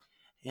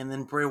 And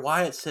then Bray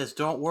Wyatt says,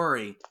 don't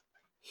worry.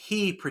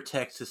 He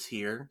protects us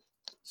here.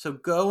 So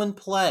go and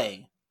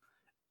play.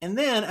 And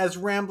then, as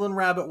Ramblin'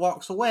 Rabbit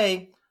walks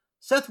away,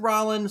 Seth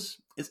Rollins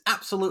is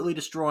absolutely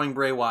destroying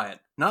Bray Wyatt.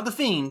 Not the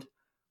Fiend.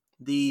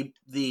 The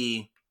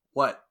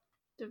what?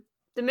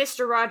 The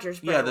Mr. Rogers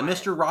Bray Wyatt. The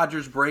Mr.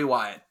 Rogers Bray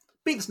Wyatt.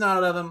 Beat the snot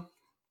out of him.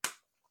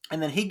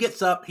 And then he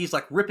gets up. He's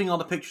like ripping all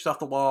the pictures off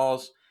the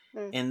walls.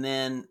 And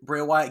then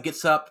Bray Wyatt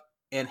gets up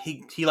and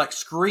he like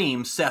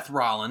screams Seth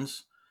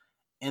Rollins.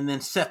 And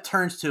then Seth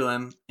turns to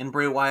him and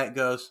Bray Wyatt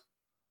goes,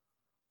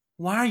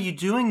 why are you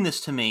doing this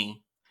to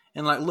me?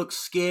 And like looks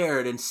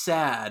scared and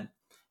sad.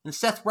 And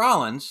Seth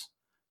Rollins,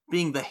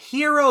 being the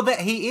hero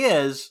that he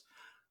is,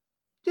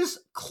 just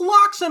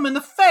clocks him in the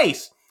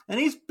face.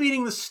 And he's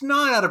beating the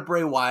snot out of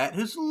Bray Wyatt,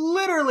 who's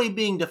literally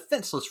being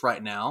defenseless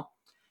right now.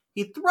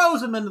 He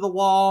throws him into the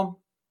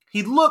wall.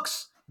 He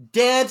looks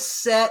dead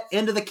set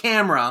into the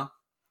camera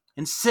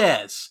and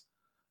says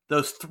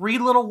those 3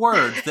 little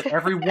words that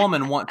every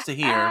woman wants to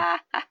hear.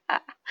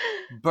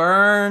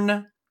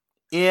 Burn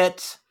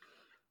it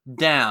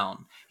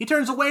down. He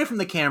turns away from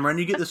the camera and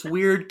you get this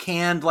weird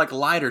canned like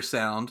lighter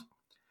sound.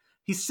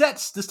 He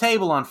sets this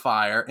table on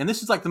fire, and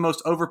this is like the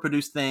most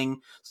overproduced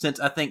thing since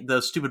I think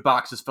the stupid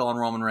boxes fell on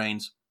Roman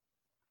Reigns.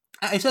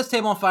 He sets the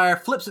table on fire,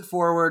 flips it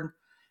forward,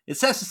 it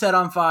sets the set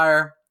on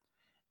fire,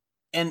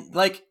 and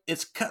like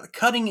it's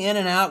cutting in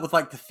and out with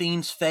like the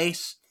Fiend's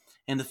face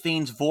and the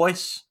Fiend's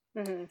voice.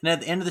 And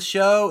at the end of the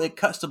show, it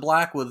cuts to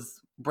black with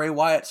Bray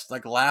Wyatt's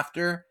like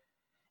laughter.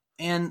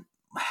 And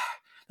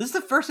this is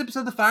the first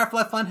episode of the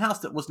Firefly Funhouse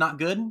that was not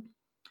good.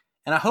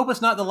 And I hope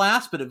it's not the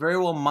last, but it very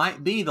well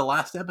might be the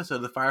last episode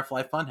of the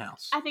Firefly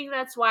Funhouse. I think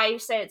that's why you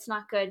say it's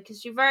not good,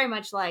 because you very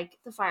much like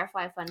the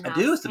Firefly Funhouse. I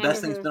do. It's the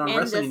best thing that's been on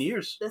wrestling in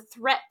years. The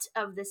threat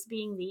of this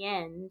being the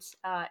end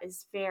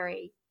is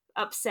very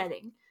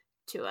upsetting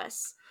to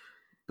us.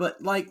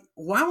 But, like,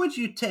 why would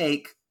you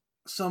take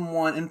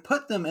someone and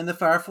put them in the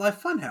Firefly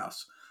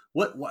Funhouse?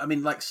 What I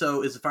mean, like,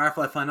 so is the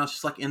Firefly Funhouse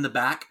just, like, in the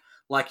back?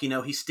 Like, you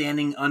know, he's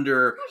standing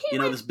under,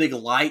 this big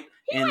light.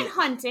 He went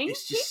hunting.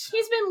 It's just,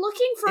 he's been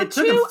looking for it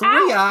took him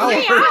 3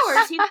 hours. 3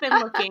 hours he's been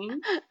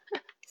looking.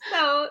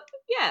 So,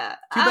 yeah.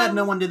 Too bad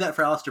no one did that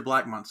for Aleister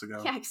Black months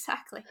ago. Yeah,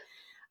 exactly.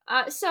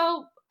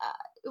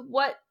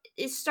 What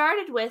it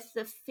started with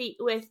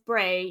with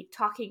Bray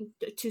talking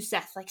to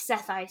Seth, like,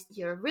 Seth,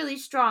 you're really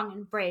strong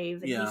and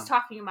brave, and he's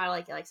talking about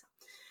it like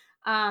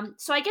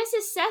so I guess,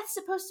 is Seth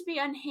supposed to be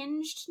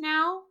unhinged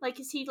now? Like,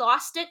 has he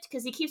lost it?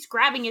 Because he keeps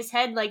grabbing his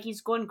head like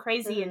he's going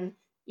crazy, and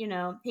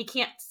he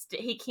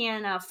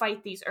can't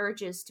fight these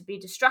urges to be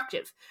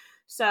destructive.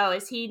 So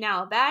is he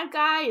now a bad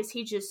guy? Is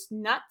he just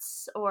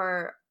nuts?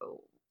 Or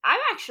I'm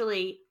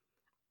actually.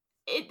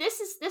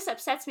 This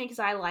upsets me because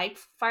I like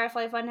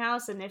Firefly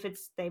Funhouse, and if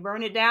they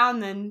burn it down,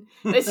 then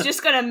it's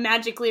just gonna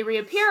magically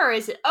reappear, or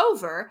is it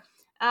over?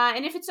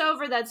 And if it's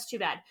over, that's too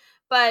bad.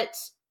 But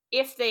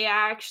if they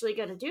are actually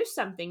gonna do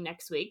something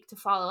next week to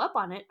follow up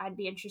on it, I'd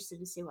be interested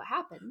to see what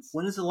happens.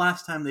 When is the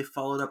last time they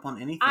followed up on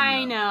anything?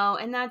 I know,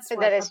 and that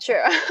is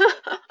true.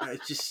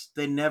 It's just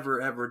they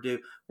never ever do.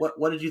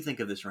 What did you think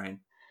of this,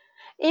 Rain?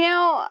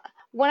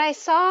 When I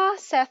saw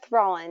Seth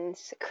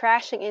Rollins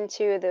crashing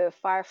into the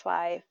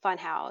Firefly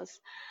Funhouse,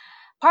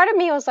 part of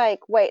me was like,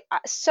 wait,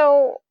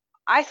 so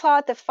I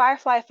thought the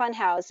Firefly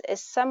Funhouse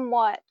is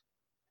somewhat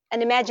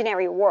an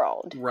imaginary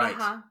world. Right.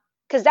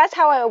 Because that's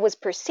how I was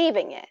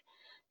perceiving it.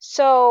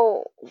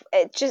 So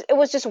it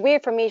was just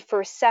weird for me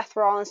for Seth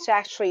Rollins to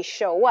actually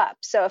show up.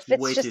 So if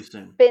it's too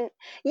soon.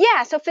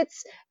 So if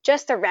it's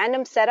just a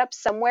random setup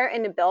somewhere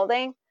in the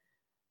building,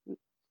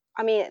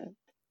 I mean,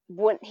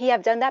 wouldn't he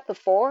have done that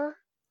before?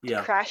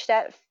 Yeah. Crashed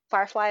that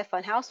Firefly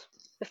Funhouse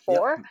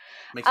before? Yep.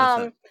 Makes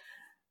sense.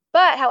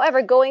 But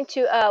however, going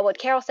to what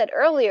Carol said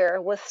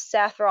earlier with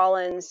Seth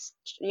Rollins,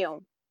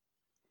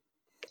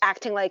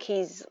 acting like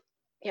he's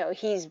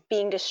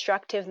being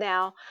destructive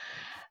now,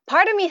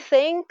 part of me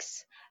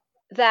thinks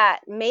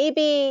that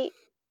maybe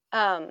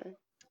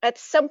at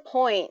some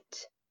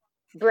point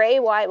Bray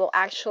Wyatt will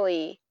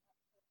actually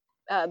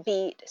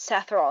beat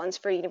Seth Rollins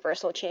for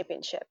Universal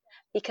Championship,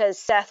 because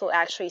Seth will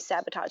actually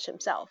sabotage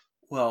himself.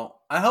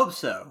 Well, I hope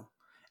so.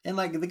 And,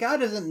 like, the guy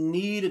doesn't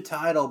need a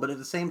title, but at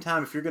the same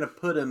time, if you're going to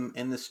put him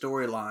in the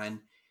storyline,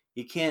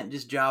 you can't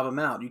just job him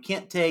out. You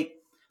can't take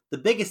the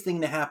biggest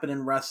thing to happen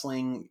in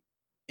wrestling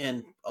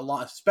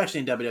especially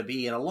in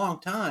WWE, in a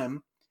long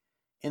time,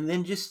 and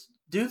then just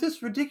do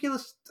this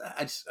ridiculous.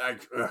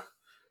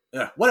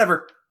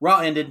 Whatever. Raw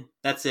ended.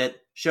 That's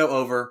it. Show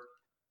over.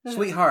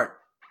 Sweetheart,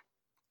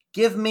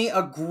 give me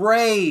a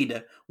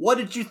grade. What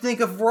did you think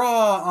of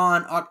Raw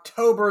on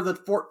October the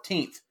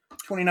 14th,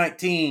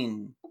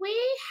 2019? We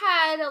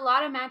had a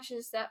lot of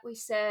matches that we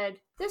said,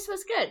 this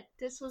was good.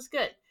 This was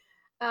good.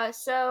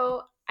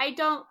 So I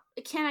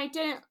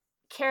didn't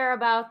care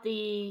about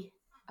the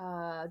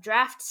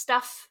draft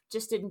stuff.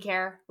 Just didn't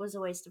care. It was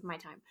a waste of my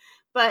time.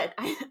 But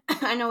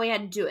I know we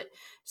had to do it.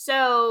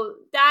 So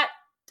that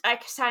I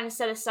kind of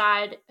set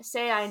aside.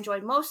 Say I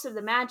enjoyed most of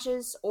the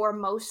matches, or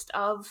most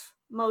of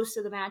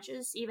the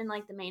matches, even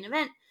like the main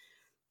event.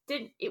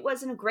 It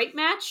wasn't a great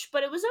match,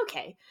 but it was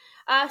okay.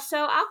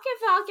 So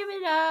I'll give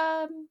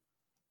it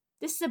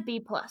this is a B+.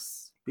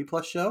 B+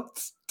 show?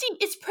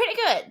 It's pretty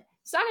good.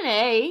 It's not an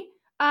A,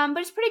 but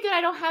it's pretty good.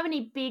 I don't have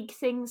any big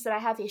things that I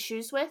have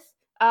issues with.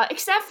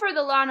 Except for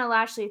the Lana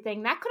Lashley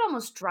thing. That could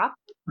almost drop.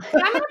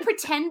 But I'm going to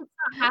pretend it's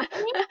not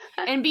happening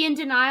and be in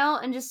denial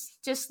and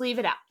just leave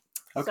it out.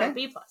 Okay. So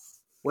B+.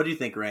 What do you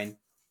think, Rain?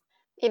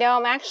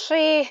 I'm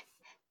actually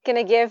going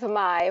to give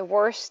my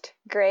worst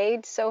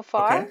grade so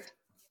far,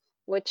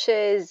 which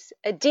is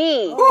a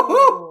D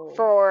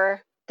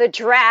for the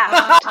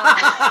draft.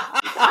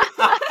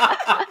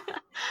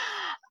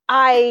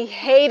 I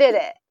hated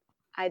it.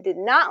 I did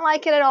not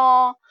like it at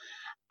all.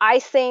 I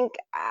think,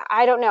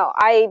 I don't know.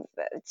 I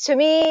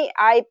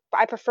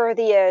prefer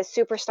the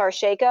Superstar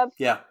Shakeup.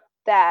 Yeah.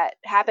 That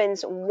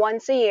happens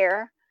once a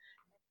year.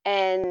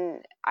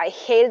 And I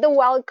hated the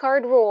wild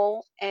card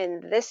rule.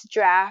 And this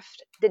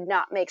draft did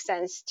not make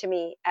sense to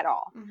me at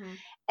all. Mm-hmm.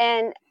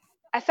 And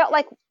I felt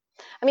like,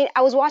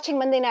 I was watching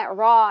Monday Night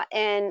Raw,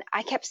 and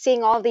I kept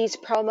seeing all these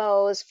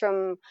promos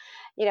from,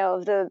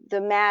 the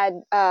Mad,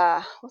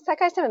 what's that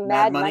guy's name?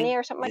 Mad Money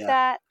or something like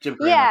that. Jim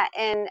Cramer. Yeah.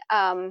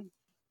 And,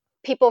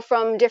 people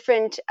from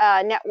different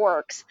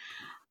networks.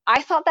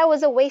 I thought that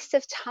was a waste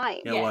of time.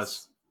 Yeah, it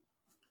was.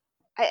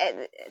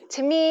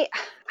 To me,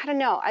 I don't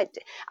know.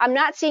 I'm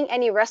not seeing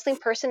any wrestling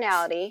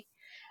personality.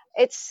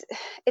 It's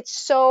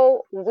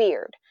so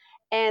weird.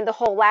 And the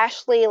whole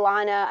Lashley,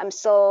 Lana, I'm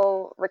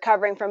still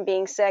recovering from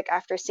being sick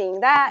after seeing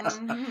that.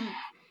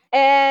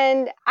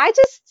 And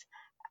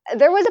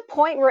there was a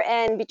point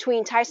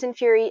between Tyson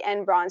Fury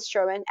and Braun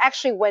Strowman,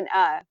 actually when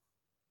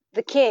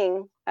the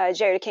King,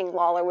 Jerry the King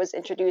Lawler, was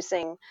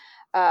introducing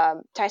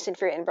Tyson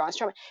Fury and Braun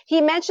Strowman.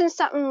 He mentioned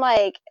something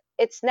like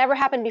it's never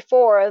happened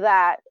before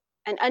that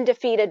an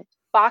undefeated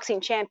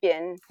boxing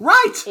champion,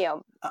 Right.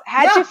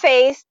 had Yeah. to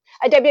face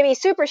a WWE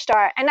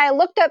superstar. And I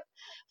looked up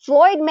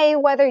Floyd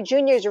Mayweather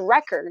Jr.'s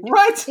record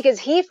Right. because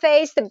he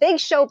faced the Big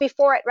Show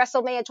before at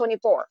WrestleMania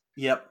 24.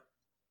 Yep.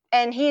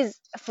 And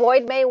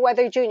Floyd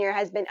Mayweather Jr.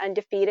 has been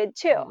undefeated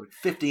too.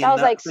 50 So I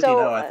was like,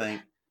 50-0, I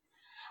think.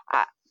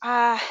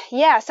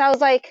 Yeah. So I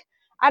was like,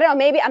 I don't know,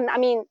 maybe, I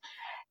mean,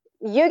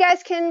 you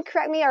guys can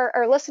correct me,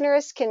 or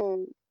listeners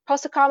can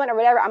post a comment or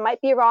whatever. I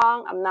might be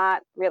wrong. I'm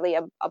not really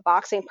a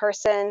boxing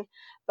person,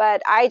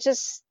 but I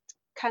just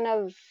kind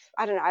of,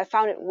 I don't know, I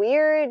found it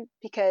weird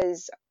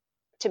because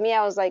to me,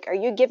 I was like, are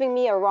you giving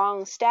me a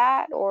wrong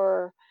stat?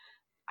 Or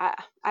I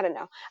don't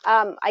know.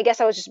 I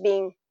guess I was just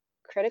being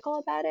critical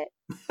about it.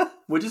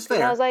 Which is And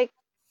fair. I was like,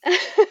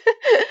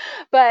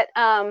 but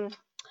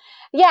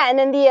yeah. And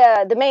then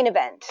the main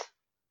event,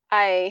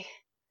 I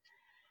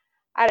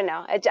don't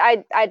know.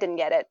 I didn't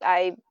get it.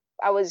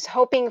 I was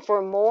hoping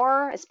for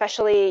more,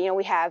 especially,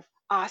 we have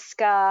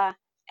Asuka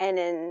and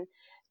then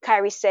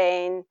Kairi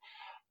Sane,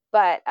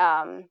 but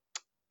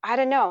I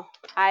don't know.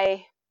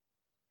 I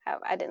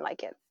didn't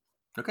like it.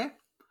 Okay.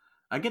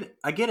 I get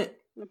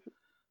it. Mhm.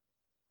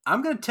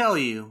 I'm going to tell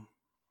you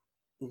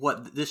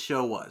what this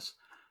show was.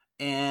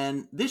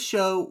 And this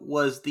show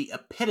was the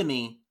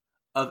epitome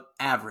of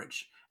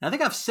average. And I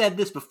think I've said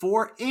this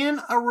before in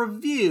a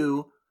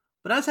review,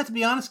 but I just have to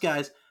be honest,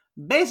 guys.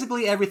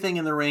 Basically everything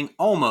in the ring,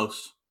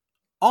 almost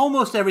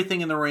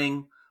everything in the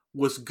ring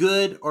was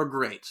good or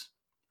great.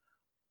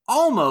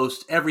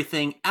 Almost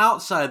everything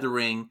outside the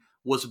ring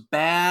was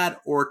bad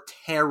or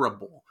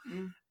terrible.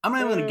 I'm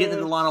not even going to get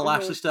into the Lana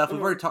Lashley stuff.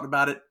 We've already talked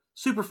about it.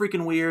 Super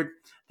freaking weird.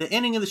 The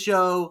ending of the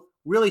show,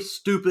 really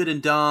stupid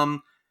and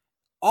dumb.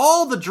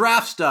 All the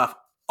draft stuff,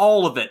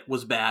 all of it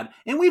was bad.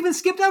 And we even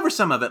skipped over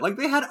some of it. Like,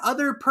 they had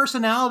other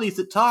personalities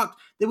that talked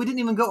that we didn't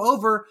even go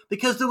over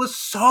because there was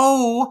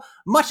so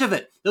much of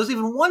it. There was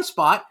even one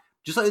spot,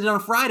 just like they did on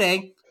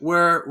Friday,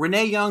 where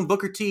Renee Young,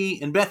 Booker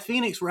T, and Beth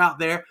Phoenix were out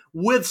there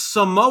with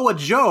Samoa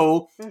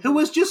Joe, who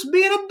was just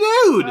being a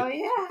dude. Oh,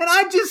 yeah. And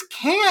I just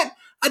can't.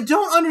 I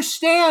don't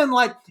understand,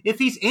 like, if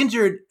he's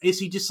injured, is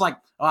he just like,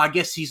 oh, I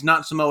guess he's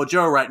not Samoa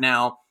Joe right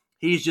now.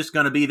 He's just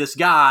going to be this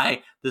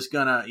guy that's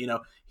going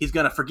to, he's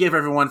going to forgive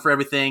everyone for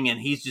everything,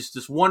 and he's just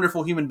this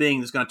wonderful human being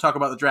that's going to talk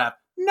about the draft.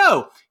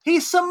 No,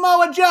 he's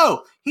Samoa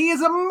Joe. He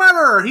is a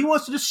murderer. He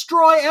wants to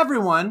destroy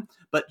everyone,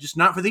 but just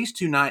not for these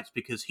 2 nights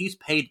because he's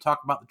paid to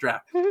talk about the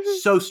draft.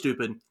 So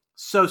stupid.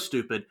 So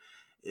stupid.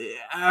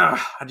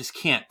 I just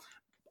can't.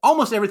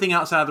 Almost everything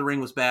outside of the ring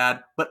was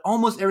bad, but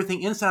almost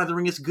everything inside of the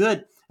ring is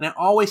good. And I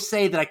always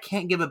say that I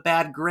can't give a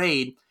bad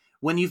grade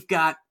when you've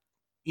got,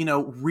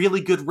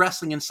 really good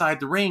wrestling inside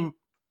the ring.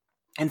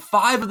 And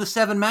 5 of the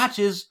 7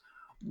 matches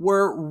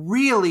were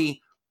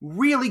really,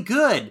 really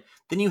good.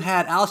 Then you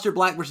had Aleister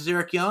Black versus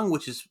Eric Young,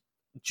 which is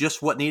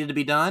just what needed to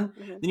be done.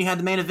 Then you had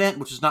the main event,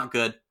 which is not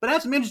good, but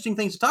had some interesting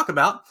things to talk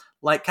about,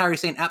 like Kairi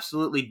Sane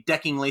absolutely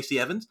decking Lacey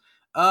Evans.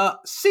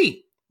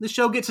 C. The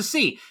show gets a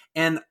C.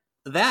 And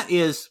that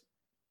is,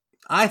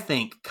 I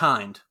think,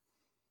 kind.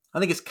 I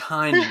think it's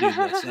kind to do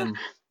this. And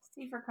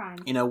C for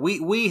kind.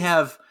 we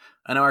have,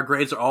 I know our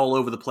grades are all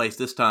over the place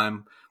this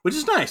time, which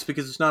is nice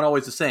because it's not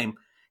always the same.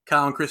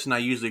 Kyle and Chris and I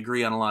usually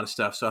agree on a lot of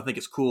stuff, so I think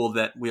it's cool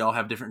that we all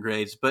have different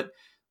grades. But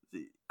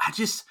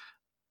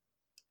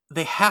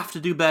they have to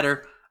do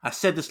better. I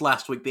said this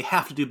last week. They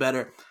have to do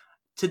better.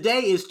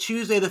 Today is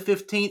Tuesday the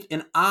 15th,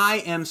 and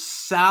I am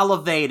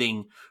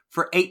salivating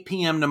for 8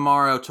 p.m.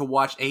 tomorrow to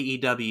watch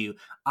AEW.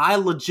 I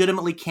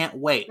legitimately can't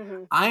wait.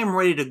 I am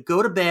ready to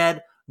go to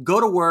bed, go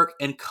to work,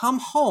 and come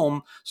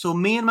home so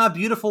me and my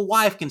beautiful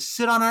wife can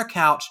sit on our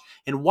couch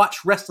and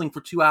watch wrestling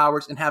for 2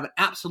 hours and have an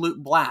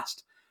absolute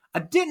blast. I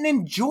didn't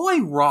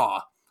enjoy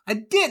Raw. I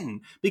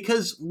didn't,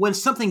 because when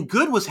something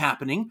good was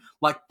happening,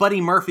 like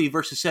Buddy Murphy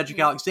versus Cedric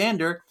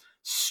Alexander,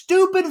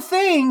 stupid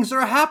things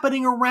are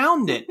happening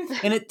around it,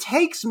 and it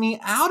takes me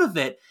out of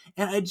it.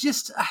 And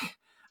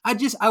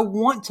I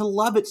want to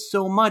love it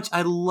so much.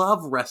 I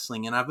love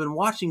wrestling, and I've been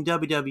watching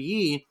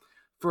WWE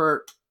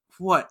for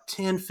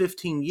 10,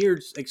 15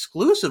 years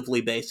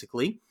exclusively,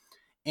 basically,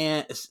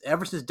 and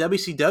ever since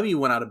WCW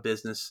went out of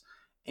business.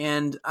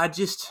 And I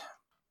just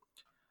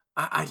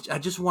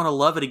want to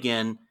love it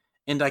again,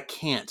 and I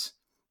can't.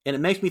 And it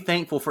makes me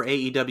thankful for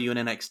AEW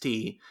and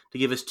NXT to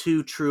give us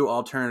 2 true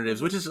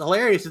alternatives, which is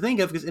hilarious to think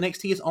of because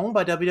NXT is owned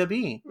by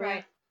WWE.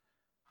 Right.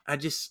 I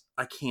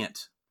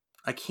can't.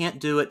 I can't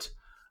do it.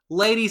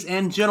 Ladies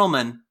and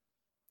gentlemen,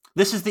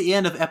 this is the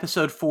end of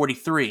episode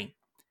 43.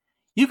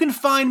 You can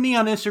find me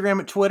on Instagram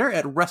and Twitter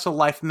at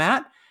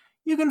WrestleLifeMatt.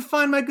 You can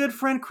find my good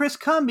friend Chris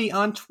Cumby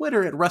on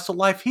Twitter at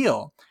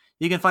WrestleLifeHeal.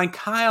 You can find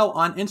Kyle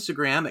on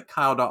Instagram at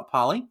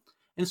Kyle.Polly.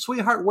 And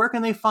sweetheart, where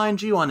can they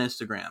find you on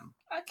Instagram?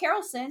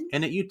 Carolson.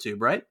 And at YouTube,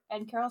 right?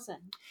 And Carolson.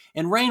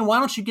 And Rain, why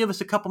don't you give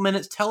us a couple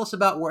minutes? Tell us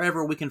about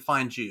wherever we can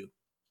find you.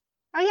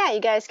 Oh yeah,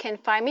 you guys can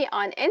find me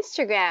on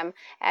Instagram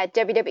at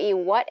WWE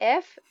What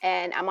If,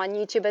 and I'm on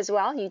YouTube as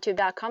well,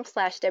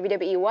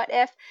 youtube.com/WWE What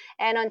If,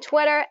 and on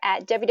Twitter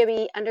at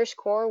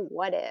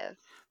WWE_What If.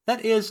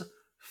 That is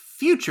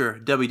future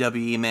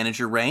WWE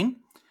manager Rain.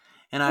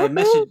 And I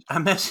Woohoo!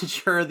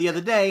 messaged her the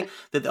other day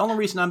that the only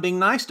reason I'm being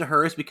nice to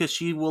her is because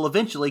she will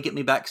eventually get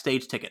me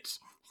backstage tickets.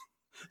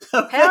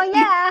 So Hell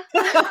yeah!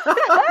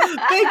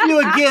 Thank you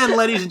again,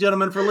 ladies and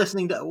gentlemen, for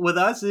listening with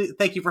us.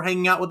 Thank you for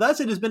hanging out with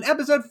us. It has been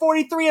episode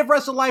 43 of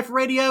Wrestle Life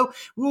Radio.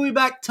 We'll be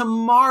back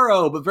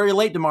tomorrow, but very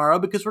late tomorrow,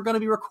 because we're going to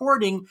be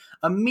recording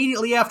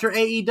immediately after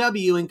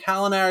AEW, and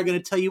Kyle and I are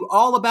going to tell you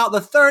all about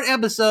the third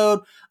episode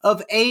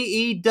of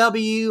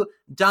AEW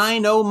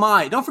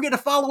Dynamite. Don't forget to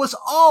follow us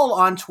all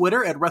on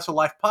Twitter at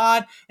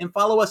WrestleLifePod, and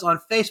follow us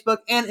on Facebook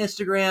and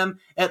Instagram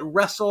at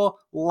Wrestle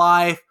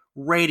Life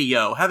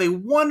Radio. Have a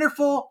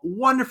wonderful,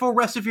 wonderful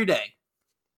rest of your day.